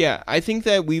 Yeah, I think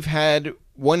that we've had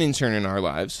one intern in our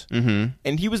lives, and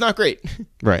he was not great.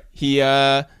 Right.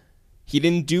 He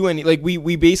didn't do any, like,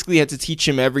 we basically had to teach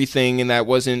him everything, and that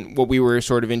wasn't what we were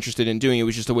sort of interested in doing. It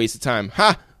was just a waste of time.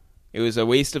 Ha! It was a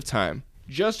waste of time.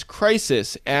 Just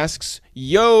Crisis asks,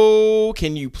 yo,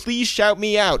 can you please shout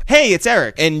me out? Hey, it's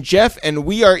Eric. And Jeff, and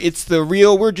we are It's The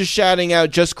Real. We're just shouting out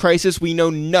Just Crisis. We know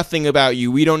nothing about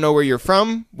you. We don't know where you're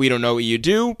from. We don't know what you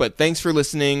do, but thanks for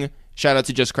listening. Shout out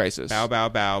to Just Crisis. Bow, bow,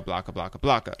 bow, blocka, blocka,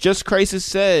 blocka. Just Crisis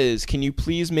says, can you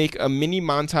please make a mini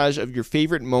montage of your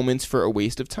favorite moments for a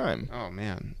waste of time? Oh,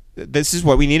 man. This is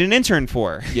what we need an intern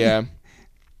for. Yeah.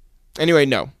 Anyway,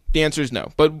 no. The answer is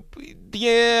no. But,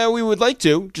 yeah, we would like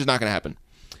to. Just not going to happen.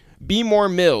 Be More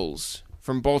Mills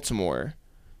from Baltimore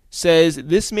says,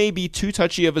 this may be too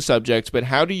touchy of a subject, but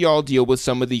how do y'all deal with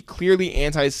some of the clearly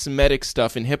anti-Semitic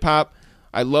stuff in hip-hop?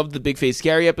 I loved the Big Face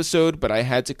Gary episode, but I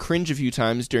had to cringe a few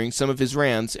times during some of his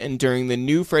rants, and during the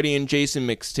new Freddie and Jason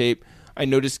mixtape, I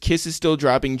noticed Kiss is still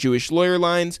dropping Jewish lawyer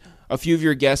lines. A few of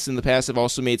your guests in the past have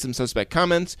also made some suspect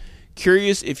comments.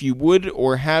 Curious if you would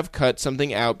or have cut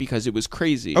something out because it was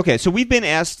crazy. Okay, so we've been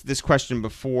asked this question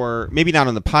before, maybe not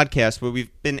on the podcast, but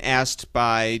we've been asked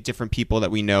by different people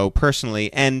that we know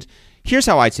personally, and here's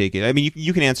how I take it. I mean,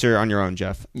 you can answer on your own,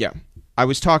 Jeff. Yeah. I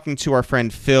was talking to our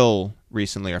friend Phil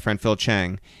recently, our friend Phil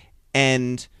Chang,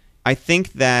 and I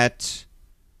think that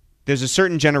there's a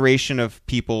certain generation of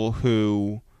people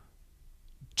who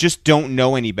just don't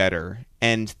know any better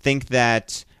and think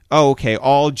that, oh, okay,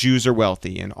 all Jews are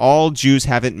wealthy and all Jews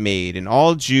have it made and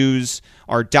all Jews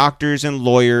are doctors and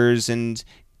lawyers and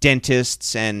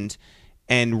dentists and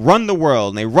run the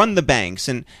world and they run the banks.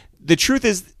 And the truth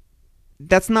is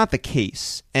that's not the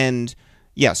case. And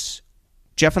yes,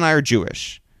 Jeff and I are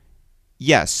Jewish.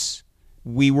 Yes,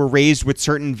 we were raised with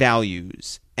certain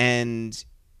values. And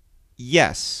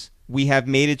yes, we have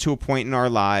made it to a point in our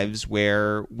lives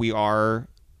where we are,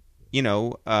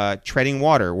 treading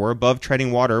water. We're above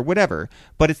treading water or whatever.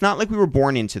 But it's not like we were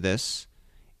born into this.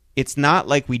 it's not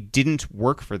like we didn't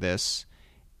work for this,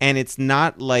 and it's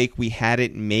not like we had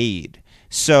it made.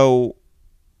 So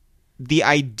the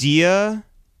idea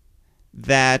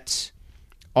that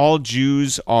all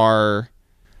Jews are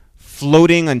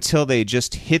floating until they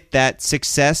just hit that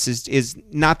success is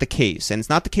not the case. And it's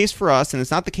not the case for us, and it's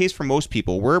not the case for most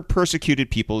people. We're persecuted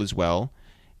people as well.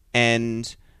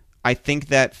 And I think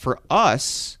that for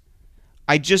us,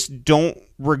 I just don't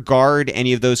regard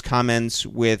any of those comments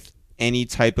with any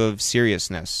type of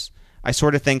seriousness. I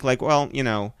sort of think like, well,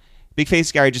 Big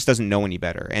Face Gary just doesn't know any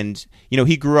better. And,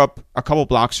 he grew up a couple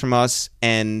blocks from us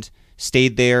and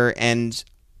stayed there, and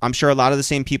I'm sure a lot of the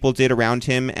same people did around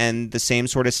him, and the same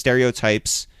sort of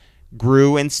stereotypes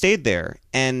grew and stayed there.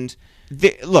 And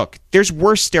look, there's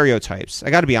worse stereotypes.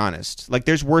 I got to be honest. Like,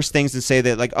 there's worse things to say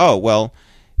that, like, oh, well,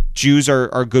 Jews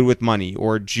are good with money,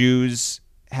 or Jews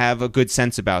have a good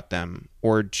sense about them,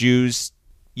 or Jews,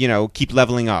 keep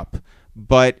leveling up.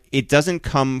 But it doesn't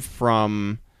come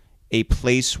from a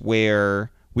place where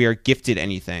we are gifted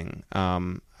anything.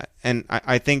 And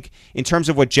I think in terms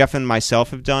of what Jeff and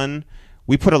myself have done,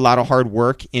 we put a lot of hard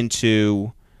work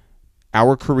into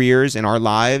our careers and our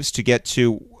lives to get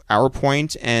to our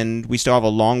point, and we still have a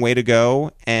long way to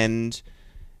go. And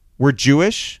we're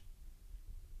Jewish,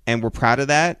 and we're proud of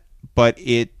that, but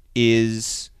it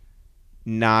is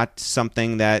not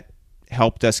something that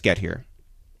helped us get here.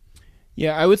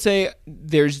 Yeah, I would say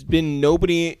there's been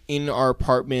nobody in our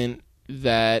apartment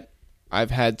that I've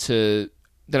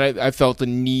felt the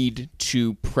need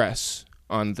to press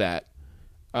on that.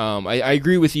 I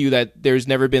agree with you that there's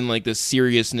never been like the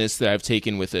seriousness that I've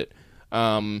taken with it.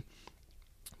 But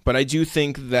I do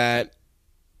think that,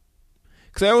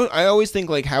 because I always think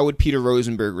like, how would Peter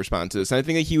Rosenberg respond to this? And I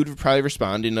think that he would probably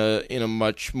respond in a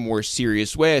much more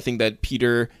serious way. I think that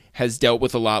Peter has dealt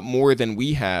with a lot more than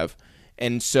we have.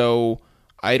 And so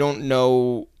I don't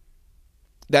know.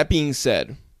 That being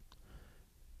said,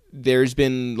 there's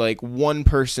been like one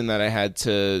person that I had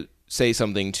to say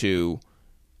something to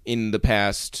in the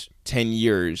past 10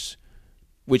 years,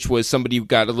 which was somebody who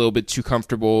got a little bit too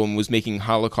comfortable and was making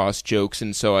Holocaust jokes.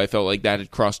 And so I felt like that had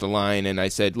crossed a line. And I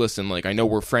said, listen, like, I know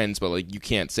we're friends, but like, you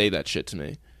can't say that shit to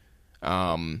me.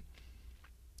 And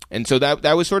so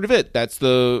that was sort of it. That's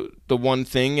the one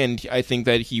thing. And I think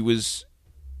that he was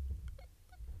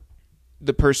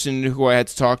the person who I had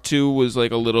to talk to was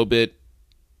like a little bit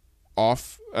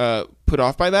put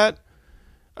off by that.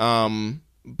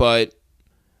 But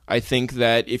I think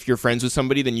that if you're friends with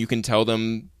somebody, then you can tell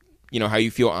them, how you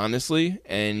feel honestly.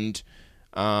 And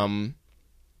so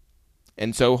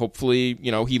hopefully,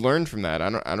 he learned from that. I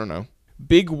don't know.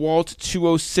 Big Walt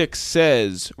 206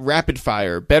 says, rapid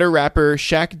fire, better rapper,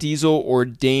 Shaq Diesel or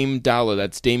Dame Dollar?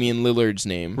 That's Damian Lillard's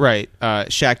name. Right.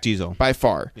 Shaq Diesel. By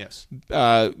far. Yes.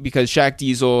 Because Shaq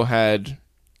Diesel had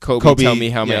Kobe tell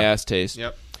me how my ass tastes.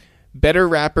 Yep. Better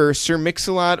rapper, Sir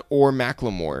Mix-a-Lot or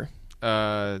Macklemore?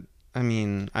 I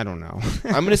don't know.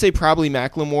 I'm going to say probably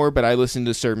Macklemore, but I listen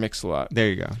to Sir Mix-a-Lot. There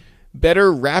you go.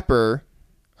 Better rapper,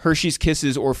 Hershey's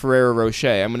Kisses or Ferrero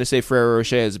Rocher? I'm going to say Ferrero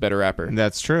Rocher is a better rapper.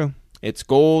 That's true. It's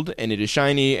gold, and it is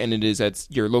shiny, and it is at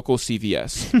your local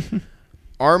CVS.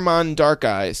 Armand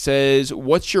Darkeye says,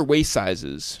 what's your waist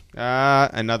sizes?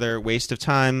 Another waste of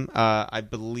time. I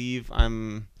believe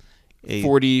I'm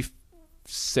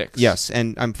 46. Yes,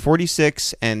 and I'm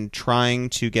 46 and trying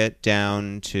to get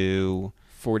down to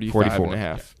 44 and a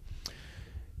half.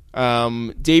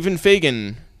 Yeah. David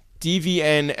Fagan,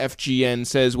 DVNFGN,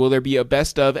 says, will there be a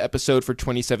best of episode for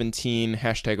 2017? #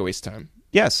 a waste time.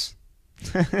 Yes.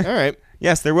 All right.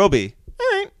 Yes, there will be. All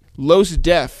right. Los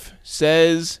Def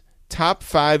says, top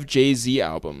 5 Jay-Z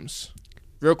albums.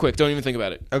 Real quick, don't even think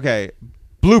about it. Okay.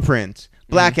 Blueprint,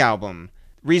 Black Album,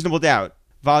 Reasonable Doubt,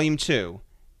 Volume 2,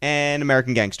 and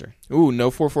American Gangster. Ooh,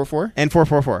 no 444? And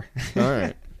 444. All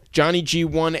right. Johnny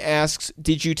G1 asks,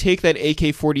 did you take that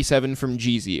AK-47 from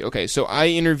Jeezy? Okay, so I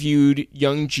interviewed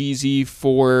Young Jeezy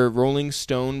for Rolling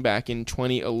Stone back in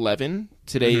 2011.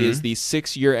 Today is the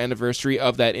 6-year anniversary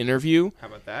of that interview. How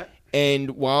about that?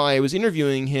 And while I was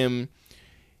interviewing him,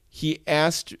 I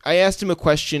asked him a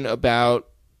question about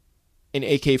an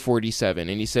AK-47,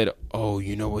 and he said, oh,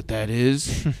 you know what that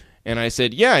is? And I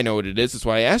said, yeah, I know what it is. That's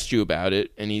why I asked you about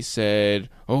it. And he said,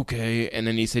 okay. And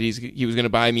then he said he was going to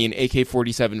buy me an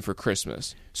AK-47 for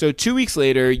Christmas. So 2 weeks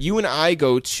later, you and I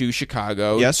go to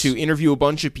Chicago to interview a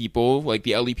bunch of people, like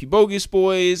the LEP Bogus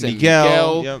Boys and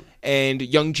Miguel and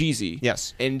Young Jeezy.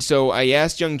 Yes. And so I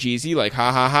asked Young Jeezy, like,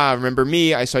 remember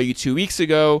me? I saw you 2 weeks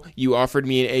ago. You offered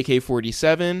me an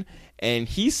AK-47. And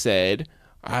he said,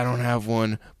 I don't have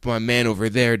one, but my man over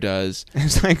there does.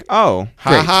 It's like, oh, Ha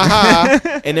great. ha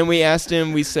ha. And then we asked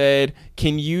him, we said,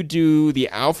 can you do the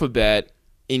alphabet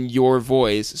in your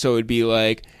voice? So it'd be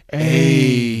like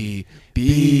A,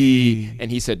 B.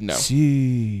 And he said no.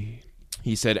 C.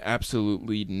 He said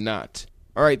absolutely not.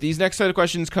 All right, these next set of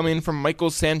questions come in from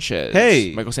Michael Sanchez.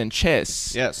 Hey. Michael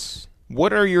Sanchez. Yes.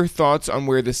 What are your thoughts on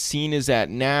where the scene is at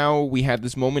now? We had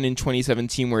this moment in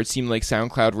 2017 where it seemed like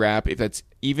SoundCloud Rap, if that's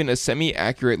even a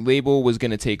semi-accurate label, was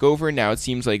going to take over. Now it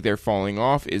seems like they're falling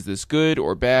off. Is this good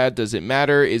or bad? Does it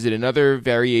matter? Is it another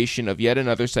variation of yet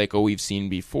another cycle we've seen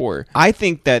before? I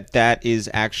think that is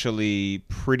actually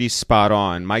pretty spot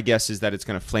on. My guess is that it's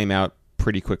going to flame out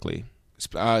pretty quickly.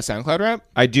 SoundCloud Rap?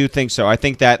 I do think so. I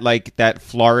think that, like, that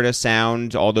Florida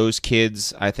sound, all those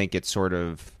kids, I think it's sort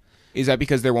of... Is that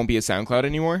because there won't be a SoundCloud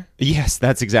anymore? Yes,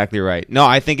 that's exactly right. No,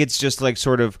 I think it's just like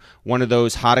sort of one of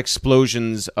those hot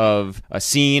explosions of a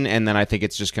scene, and then I think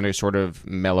it's just going to sort of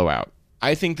mellow out.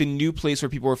 I think the new place where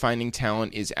people are finding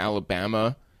talent is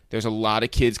Alabama. There's a lot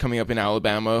of kids coming up in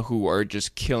Alabama who are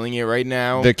just killing it right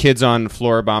now. The kids on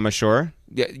Floribama Shore?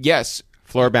 Yes.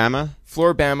 Floribama?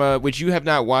 Floribama, which you have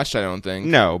not watched, I don't think.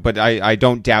 No, but I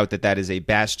don't doubt that is a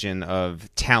bastion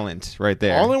of talent right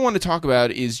there. All I want to talk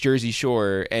about is Jersey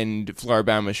Shore and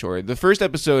Floribama Shore. The first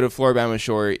episode of Floribama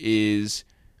Shore is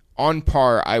on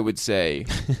par, I would say,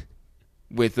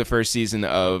 with the first season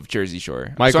of Jersey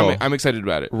Shore. Michael, So I'm excited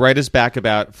about it. Write us back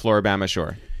about Floribama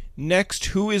Shore. Next,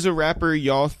 who is a rapper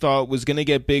y'all thought was going to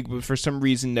get big but for some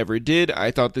reason never did? I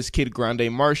thought this kid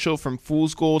Grande Marshall from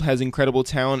Fool's Gold has incredible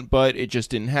talent, but it just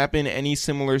didn't happen. Any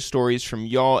similar stories from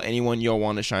y'all? Anyone y'all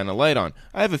want to shine a light on?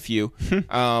 I have a few.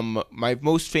 My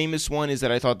most famous one is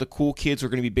that I thought the Cool Kids were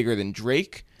going to be bigger than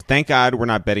Drake. Thank God we're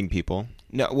not betting people.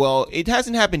 No, well, it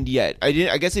hasn't happened yet. I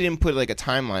guess I didn't put like a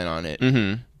timeline on it.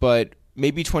 Mm-hmm. But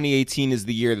maybe 2018 is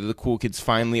the year that the Cool Kids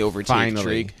finally overtake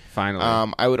Drake. Finally.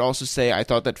 I would also say I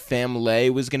thought that Family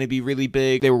was going to be really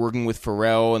big. They were working with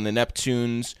Pharrell and the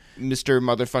Neptunes. Mr.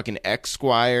 Motherfucking X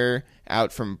Squire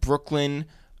out from Brooklyn.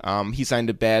 He signed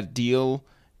a bad deal.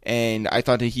 And I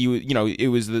thought that he would, it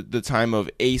was the time of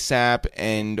ASAP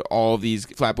and all of these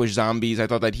Flatbush Zombies. I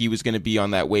thought that he was going to be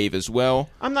on that wave as well.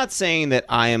 I'm not saying that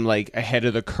I am like ahead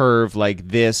of the curve like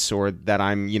this, or that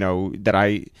I'm, that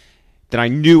I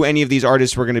knew any of these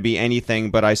artists were going to be anything,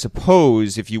 but I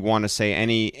suppose if you want to say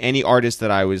any artist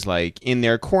that I was like in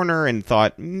their corner and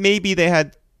thought maybe they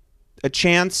had a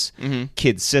chance,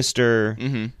 Kid Sister,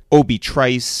 Obi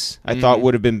Trice, I thought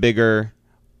would have been bigger.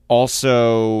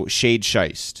 Also, Shade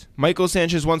Shiest. Michael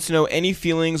Sanchez wants to know any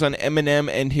feelings on Eminem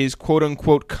and his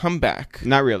quote-unquote comeback.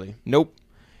 Not really. Nope.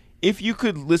 If you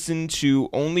could listen to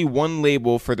only one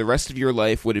label for the rest of your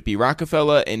life, would it be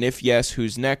Rockefeller? And if yes,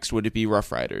 who's next? Would it be Rough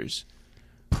Riders?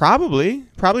 Probably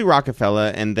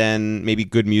Rockefeller, and then maybe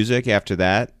Good Music after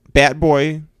that. Bad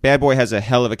Boy has a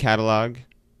hell of a catalog.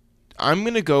 I'm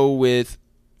going to go with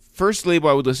first label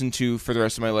I would listen to for the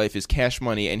rest of my life is Cash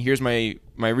Money, and here's my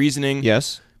reasoning.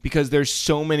 Yes. Because there's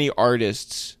so many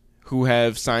artists who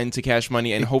have signed to Cash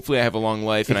Money, and hopefully I have a long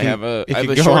life, and I have a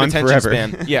short attention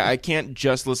span. Yeah, I can't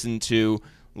just listen to,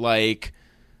 like,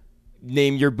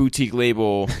 name your boutique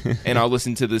label, and I'll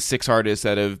listen to the 6 artists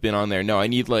that have been on there. No, I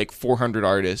need, like, 400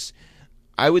 artists.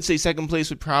 I would say second place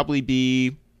would probably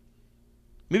be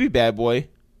maybe Bad Boy.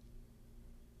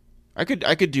 I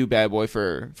could do Bad Boy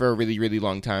for a really, really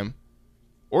long time.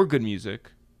 Or Good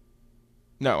Music.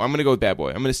 No, I'm going to go with Bad Boy.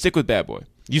 I'm going to stick with Bad Boy.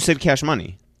 You said Cash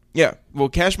Money. Yeah. Well,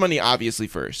 Cash Money obviously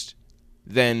first.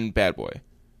 Then Bad Boy.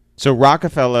 So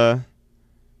Rockefeller's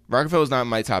not in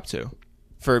my top 2.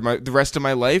 For the rest of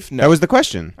my life? No. That was the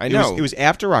question. I know. It was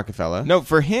after Rockefeller. No,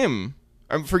 for him.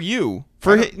 For you.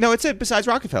 No, it's besides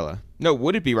Rockefeller. No,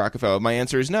 would it be Rockefeller? My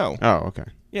answer is no. Oh, okay.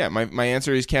 Yeah, my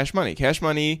answer is Cash Money. Cash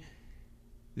Money,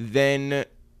 then...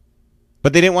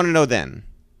 But they didn't want to know then.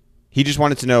 He just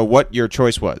wanted to know what your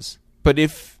choice was. But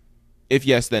if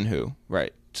yes, then who?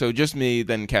 Right. So just me,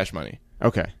 then Cash Money.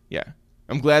 Okay. Yeah.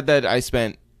 I'm glad that I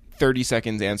spent 30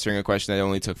 seconds answering a question that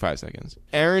only took 5 seconds.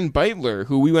 Aaron Beitler,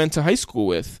 who we went to high school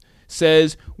with,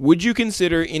 says, would you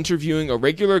consider interviewing a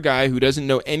regular guy who doesn't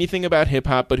know anything about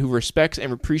hip-hop but who respects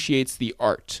and appreciates the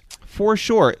art? For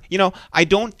sure. I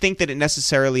don't think that it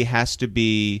necessarily has to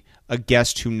be a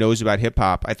guest who knows about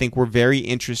hip-hop. I think we're very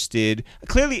interested.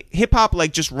 Clearly, hip-hop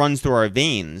just runs through our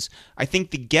veins. I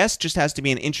think the guest just has to be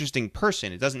an interesting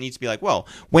person. It doesn't need to be like, well,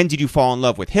 when did you fall in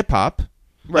love with hip-hop?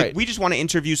 Right. We just want to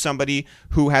interview somebody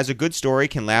who has a good story,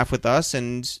 can laugh with us,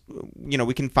 and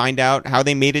we can find out how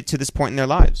they made it to this point in their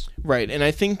lives. Right. And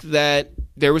I think that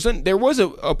there was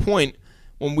a point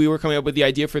when we were coming up with the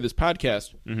idea for this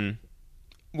podcast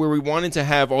where we wanted to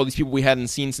have all these people we hadn't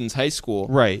seen since high school.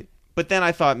 Right. But then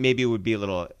I thought maybe it would be a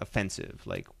little offensive.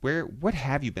 Like, what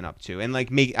have you been up to? And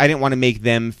like, I didn't want to make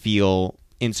them feel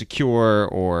insecure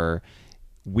or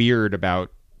weird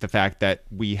about the fact that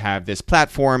we have this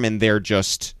platform and they're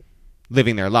just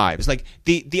living their lives. Like,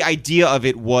 the idea of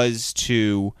it was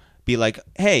to be like,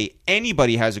 hey,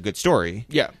 anybody has a good story.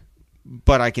 Yeah.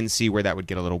 But I can see where that would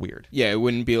get a little weird. Yeah, it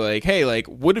wouldn't be like, hey, like,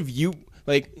 what have you,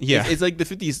 like, yeah. It's like the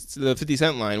 50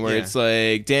 Cent line where it's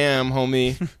like, damn,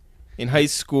 homie, in high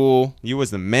school. You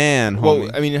was the man, homie. Well,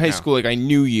 I mean, in high school, like, I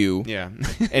knew you. Yeah.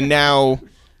 And now...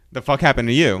 The fuck happened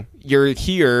to you? You're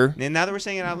here. And now that we're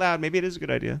saying it out loud, maybe it is a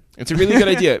good idea. It's a really good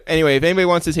idea. Anyway, if anybody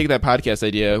wants to take that podcast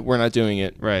idea, we're not doing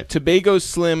it. Right. Tobago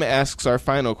Slim asks our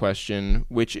final question,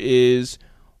 which is,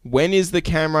 when is the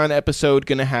Cameron episode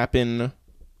going to happen,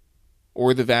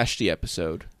 or the Vashti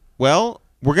episode? Well,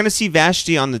 we're going to see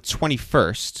Vashti on the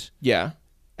 21st. Yeah.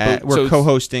 We're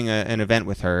co-hosting an event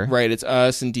with her. Right. It's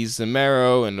us and Dee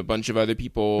Zamero and a bunch of other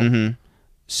people. Mm-hmm.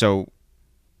 So...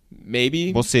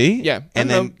 Maybe we'll see. Yeah, and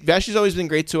then Vashti's always been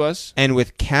great to us. And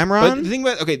with Cameron, but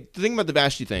the thing about the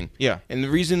Vashti thing, yeah, and the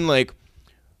reason, like,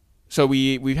 so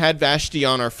we've had Vashti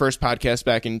on our first podcast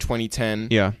back in 2010.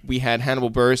 Yeah, we had Hannibal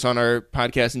Buress on our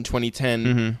podcast in 2010.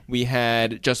 Mm-hmm. We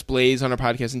had Just Blaze on our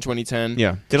podcast in 2010.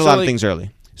 Yeah, did a lot of things early.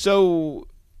 So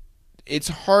it's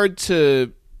hard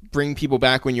to bring people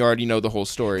back when you already know the whole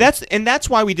story. That's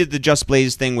why we did the Just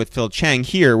Blaze thing with Phil Chang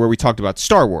here, where we talked about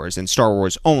Star Wars and Star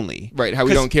Wars only. Right, how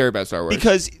we don't care about Star Wars.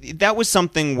 Because that was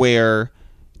something where,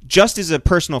 just as a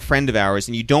personal friend of ours,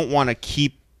 and you don't want to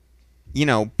keep,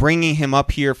 bringing him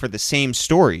up here for the same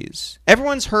stories.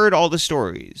 Everyone's heard all the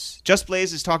stories. Just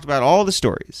Blaze has talked about all the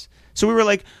stories. So we were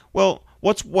like, well,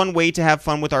 what's one way to have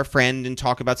fun with our friend and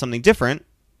talk about something different?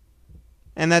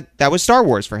 And that was Star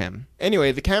Wars for him.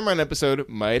 Anyway, the Cameron episode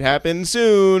might happen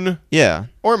soon. Yeah.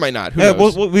 Or it might not. Who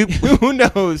knows? Who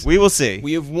knows? We will see.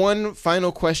 We have one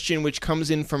final question, which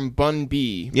comes in from Bun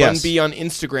B. Yes. Bun B on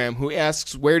Instagram, who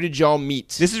asks, where did y'all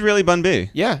meet? This is really Bun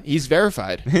B. Yeah, he's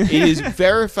verified. It is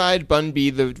verified Bun B,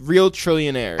 the real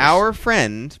trillionaires. Our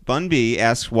friend, Bun B,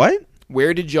 asks, what?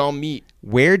 Where did y'all meet?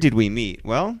 Where did we meet?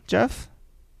 Well, Jeff,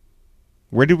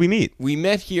 where did we meet? We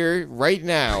met here right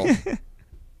now.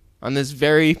 On this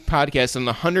very podcast, on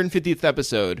the 150th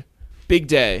episode. Big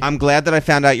day. I'm glad that I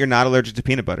found out you're not allergic to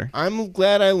peanut butter. I'm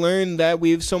glad I learned that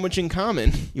we have so much in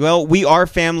common. Well, we are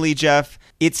family, Jeff.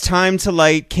 It's time to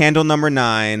light candle number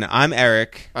 9. I'm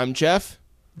Eric. I'm Jeff.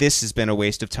 This has been a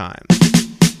waste of time.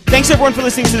 Thanks, everyone, for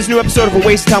listening to this new episode of A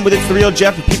Waste of Time with It's The Real.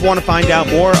 Jeff, if people want to find out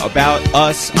more about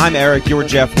us, I'm Eric, you're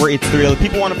Jeff, we're It's The Real. If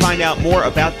people want to find out more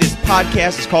about this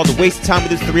podcast, it's called A Waste of Time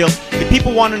with It's The Real. If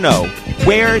people want to know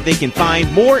where they can find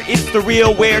more It's The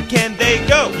Real, where can they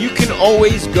go? You can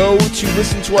always go to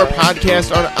listen to our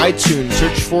podcast on iTunes.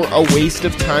 Search for A Waste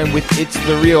of Time with It's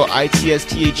The Real.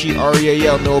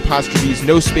 ITSTHEREAL, no apostrophes,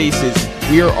 no spaces.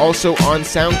 We are also on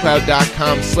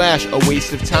SoundCloud.com/A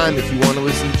Waste of Time if you want to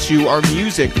listen to our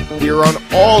music. We are on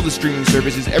all the streaming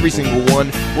services, every single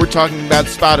one. We're talking about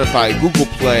Spotify, Google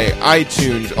Play,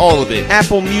 iTunes, all of it.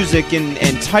 Apple Music and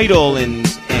Tidal and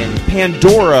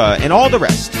Pandora and all the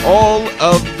rest. All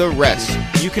of the rest.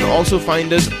 You can also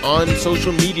find us on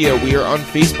social media. We are on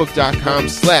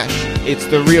Facebook.com/It's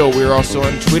The Real. We are also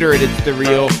on Twitter at It's The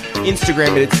Real, Instagram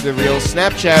at It's The Real,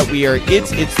 Snapchat we are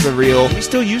It's The Real. Do we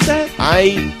still use that?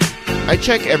 I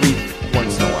check every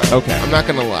once in a while. Okay. I'm not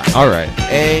gonna lie. All right.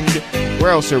 And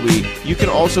where else are we? You can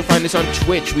also find us on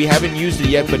Twitch. We haven't used it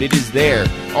yet, but it is there.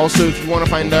 Also, if you want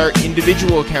to find our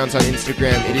individual accounts on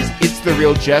Instagram, it is It's The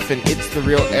Real Jeff and It's The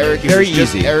Real Eric. Very it was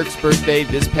just easy. Eric's birthday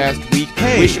this past week.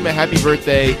 Hey. Wish him a happy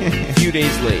birthday a few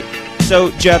days late.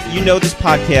 So, Jeff, you know this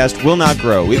podcast will not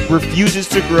grow. It refuses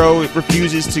to grow. It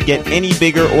refuses to get any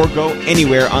bigger or go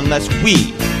anywhere unless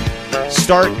we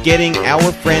start getting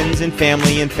our friends and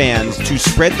family and fans to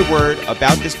spread the word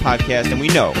about this podcast. And we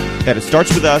know that it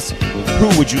starts with us. Who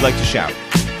would you like to shout?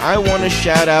 I want to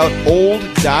shout out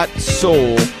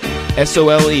old.soul,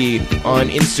 S-O-L-E, on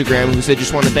Instagram, who said,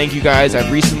 just want to thank you guys.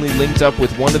 I've recently linked up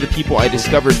with one of the people I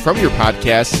discovered from your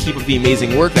podcast. Keep up the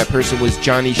amazing work. That person was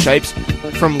Johnny Shipes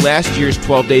from last year's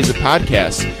 12 Days of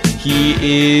Podcasts.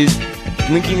 He is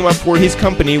linking him up for his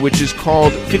company, which is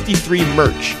called 53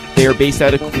 Merch. They are based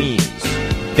out of Queens.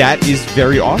 That is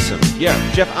very awesome. Yeah.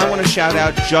 Jeff, I want to shout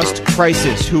out Just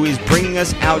Crisis, who is bringing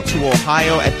us out to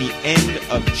Ohio at the end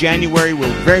of January.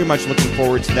 We're very much looking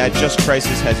forward to that. Just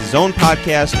Crisis has his own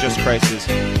podcast. Just Crisis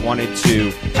wanted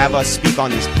to have us speak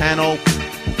on this panel.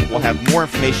 We'll have more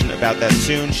information about that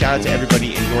soon. Shout out to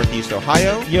everybody in Northeast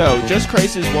Ohio. Yo, Just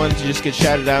Crisis wanted to just get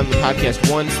shouted out on the podcast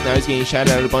once. Now he's getting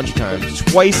shouted out a bunch of times.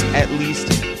 Twice at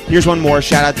least. Here's one more.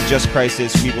 Shout out to Just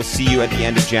Crisis. We will see you at the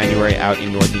end of January out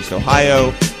in Northeast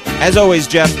Ohio. As always,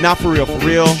 Jeff, not for real, for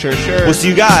real. Sure. We'll see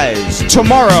you guys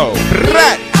tomorrow.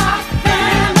 Brat!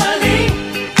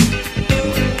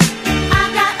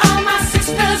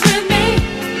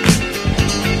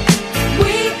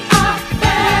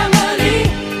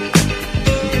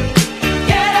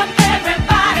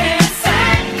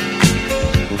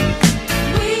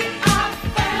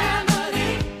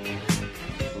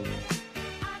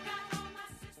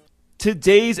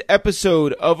 Today's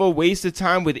episode of A Waste of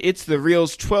Time with It's the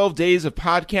Real's 12 Days of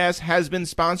Podcast has been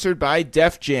sponsored by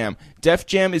Def Jam. Def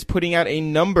Jam is putting out a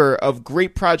number of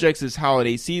great projects this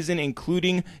holiday season,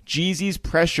 including Jeezy's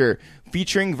Pressure,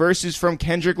 featuring verses from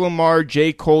Kendrick Lamar,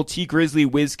 J. Cole, T. Grizzly,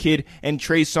 Wizkid, and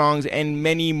Trey Songz, and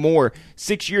many more.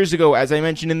 6 years ago, as I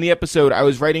mentioned in the episode, I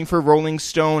was writing for Rolling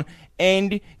Stone,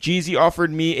 and Jeezy offered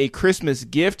me a Christmas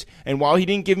gift, and while he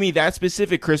didn't give me that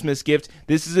specific Christmas gift,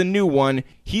 this is a new one.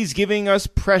 He's giving us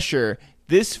Pressure.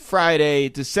 This Friday,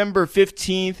 December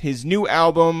 15th, his new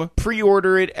album.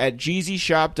 Pre-order it at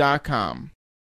JeezyShop.com.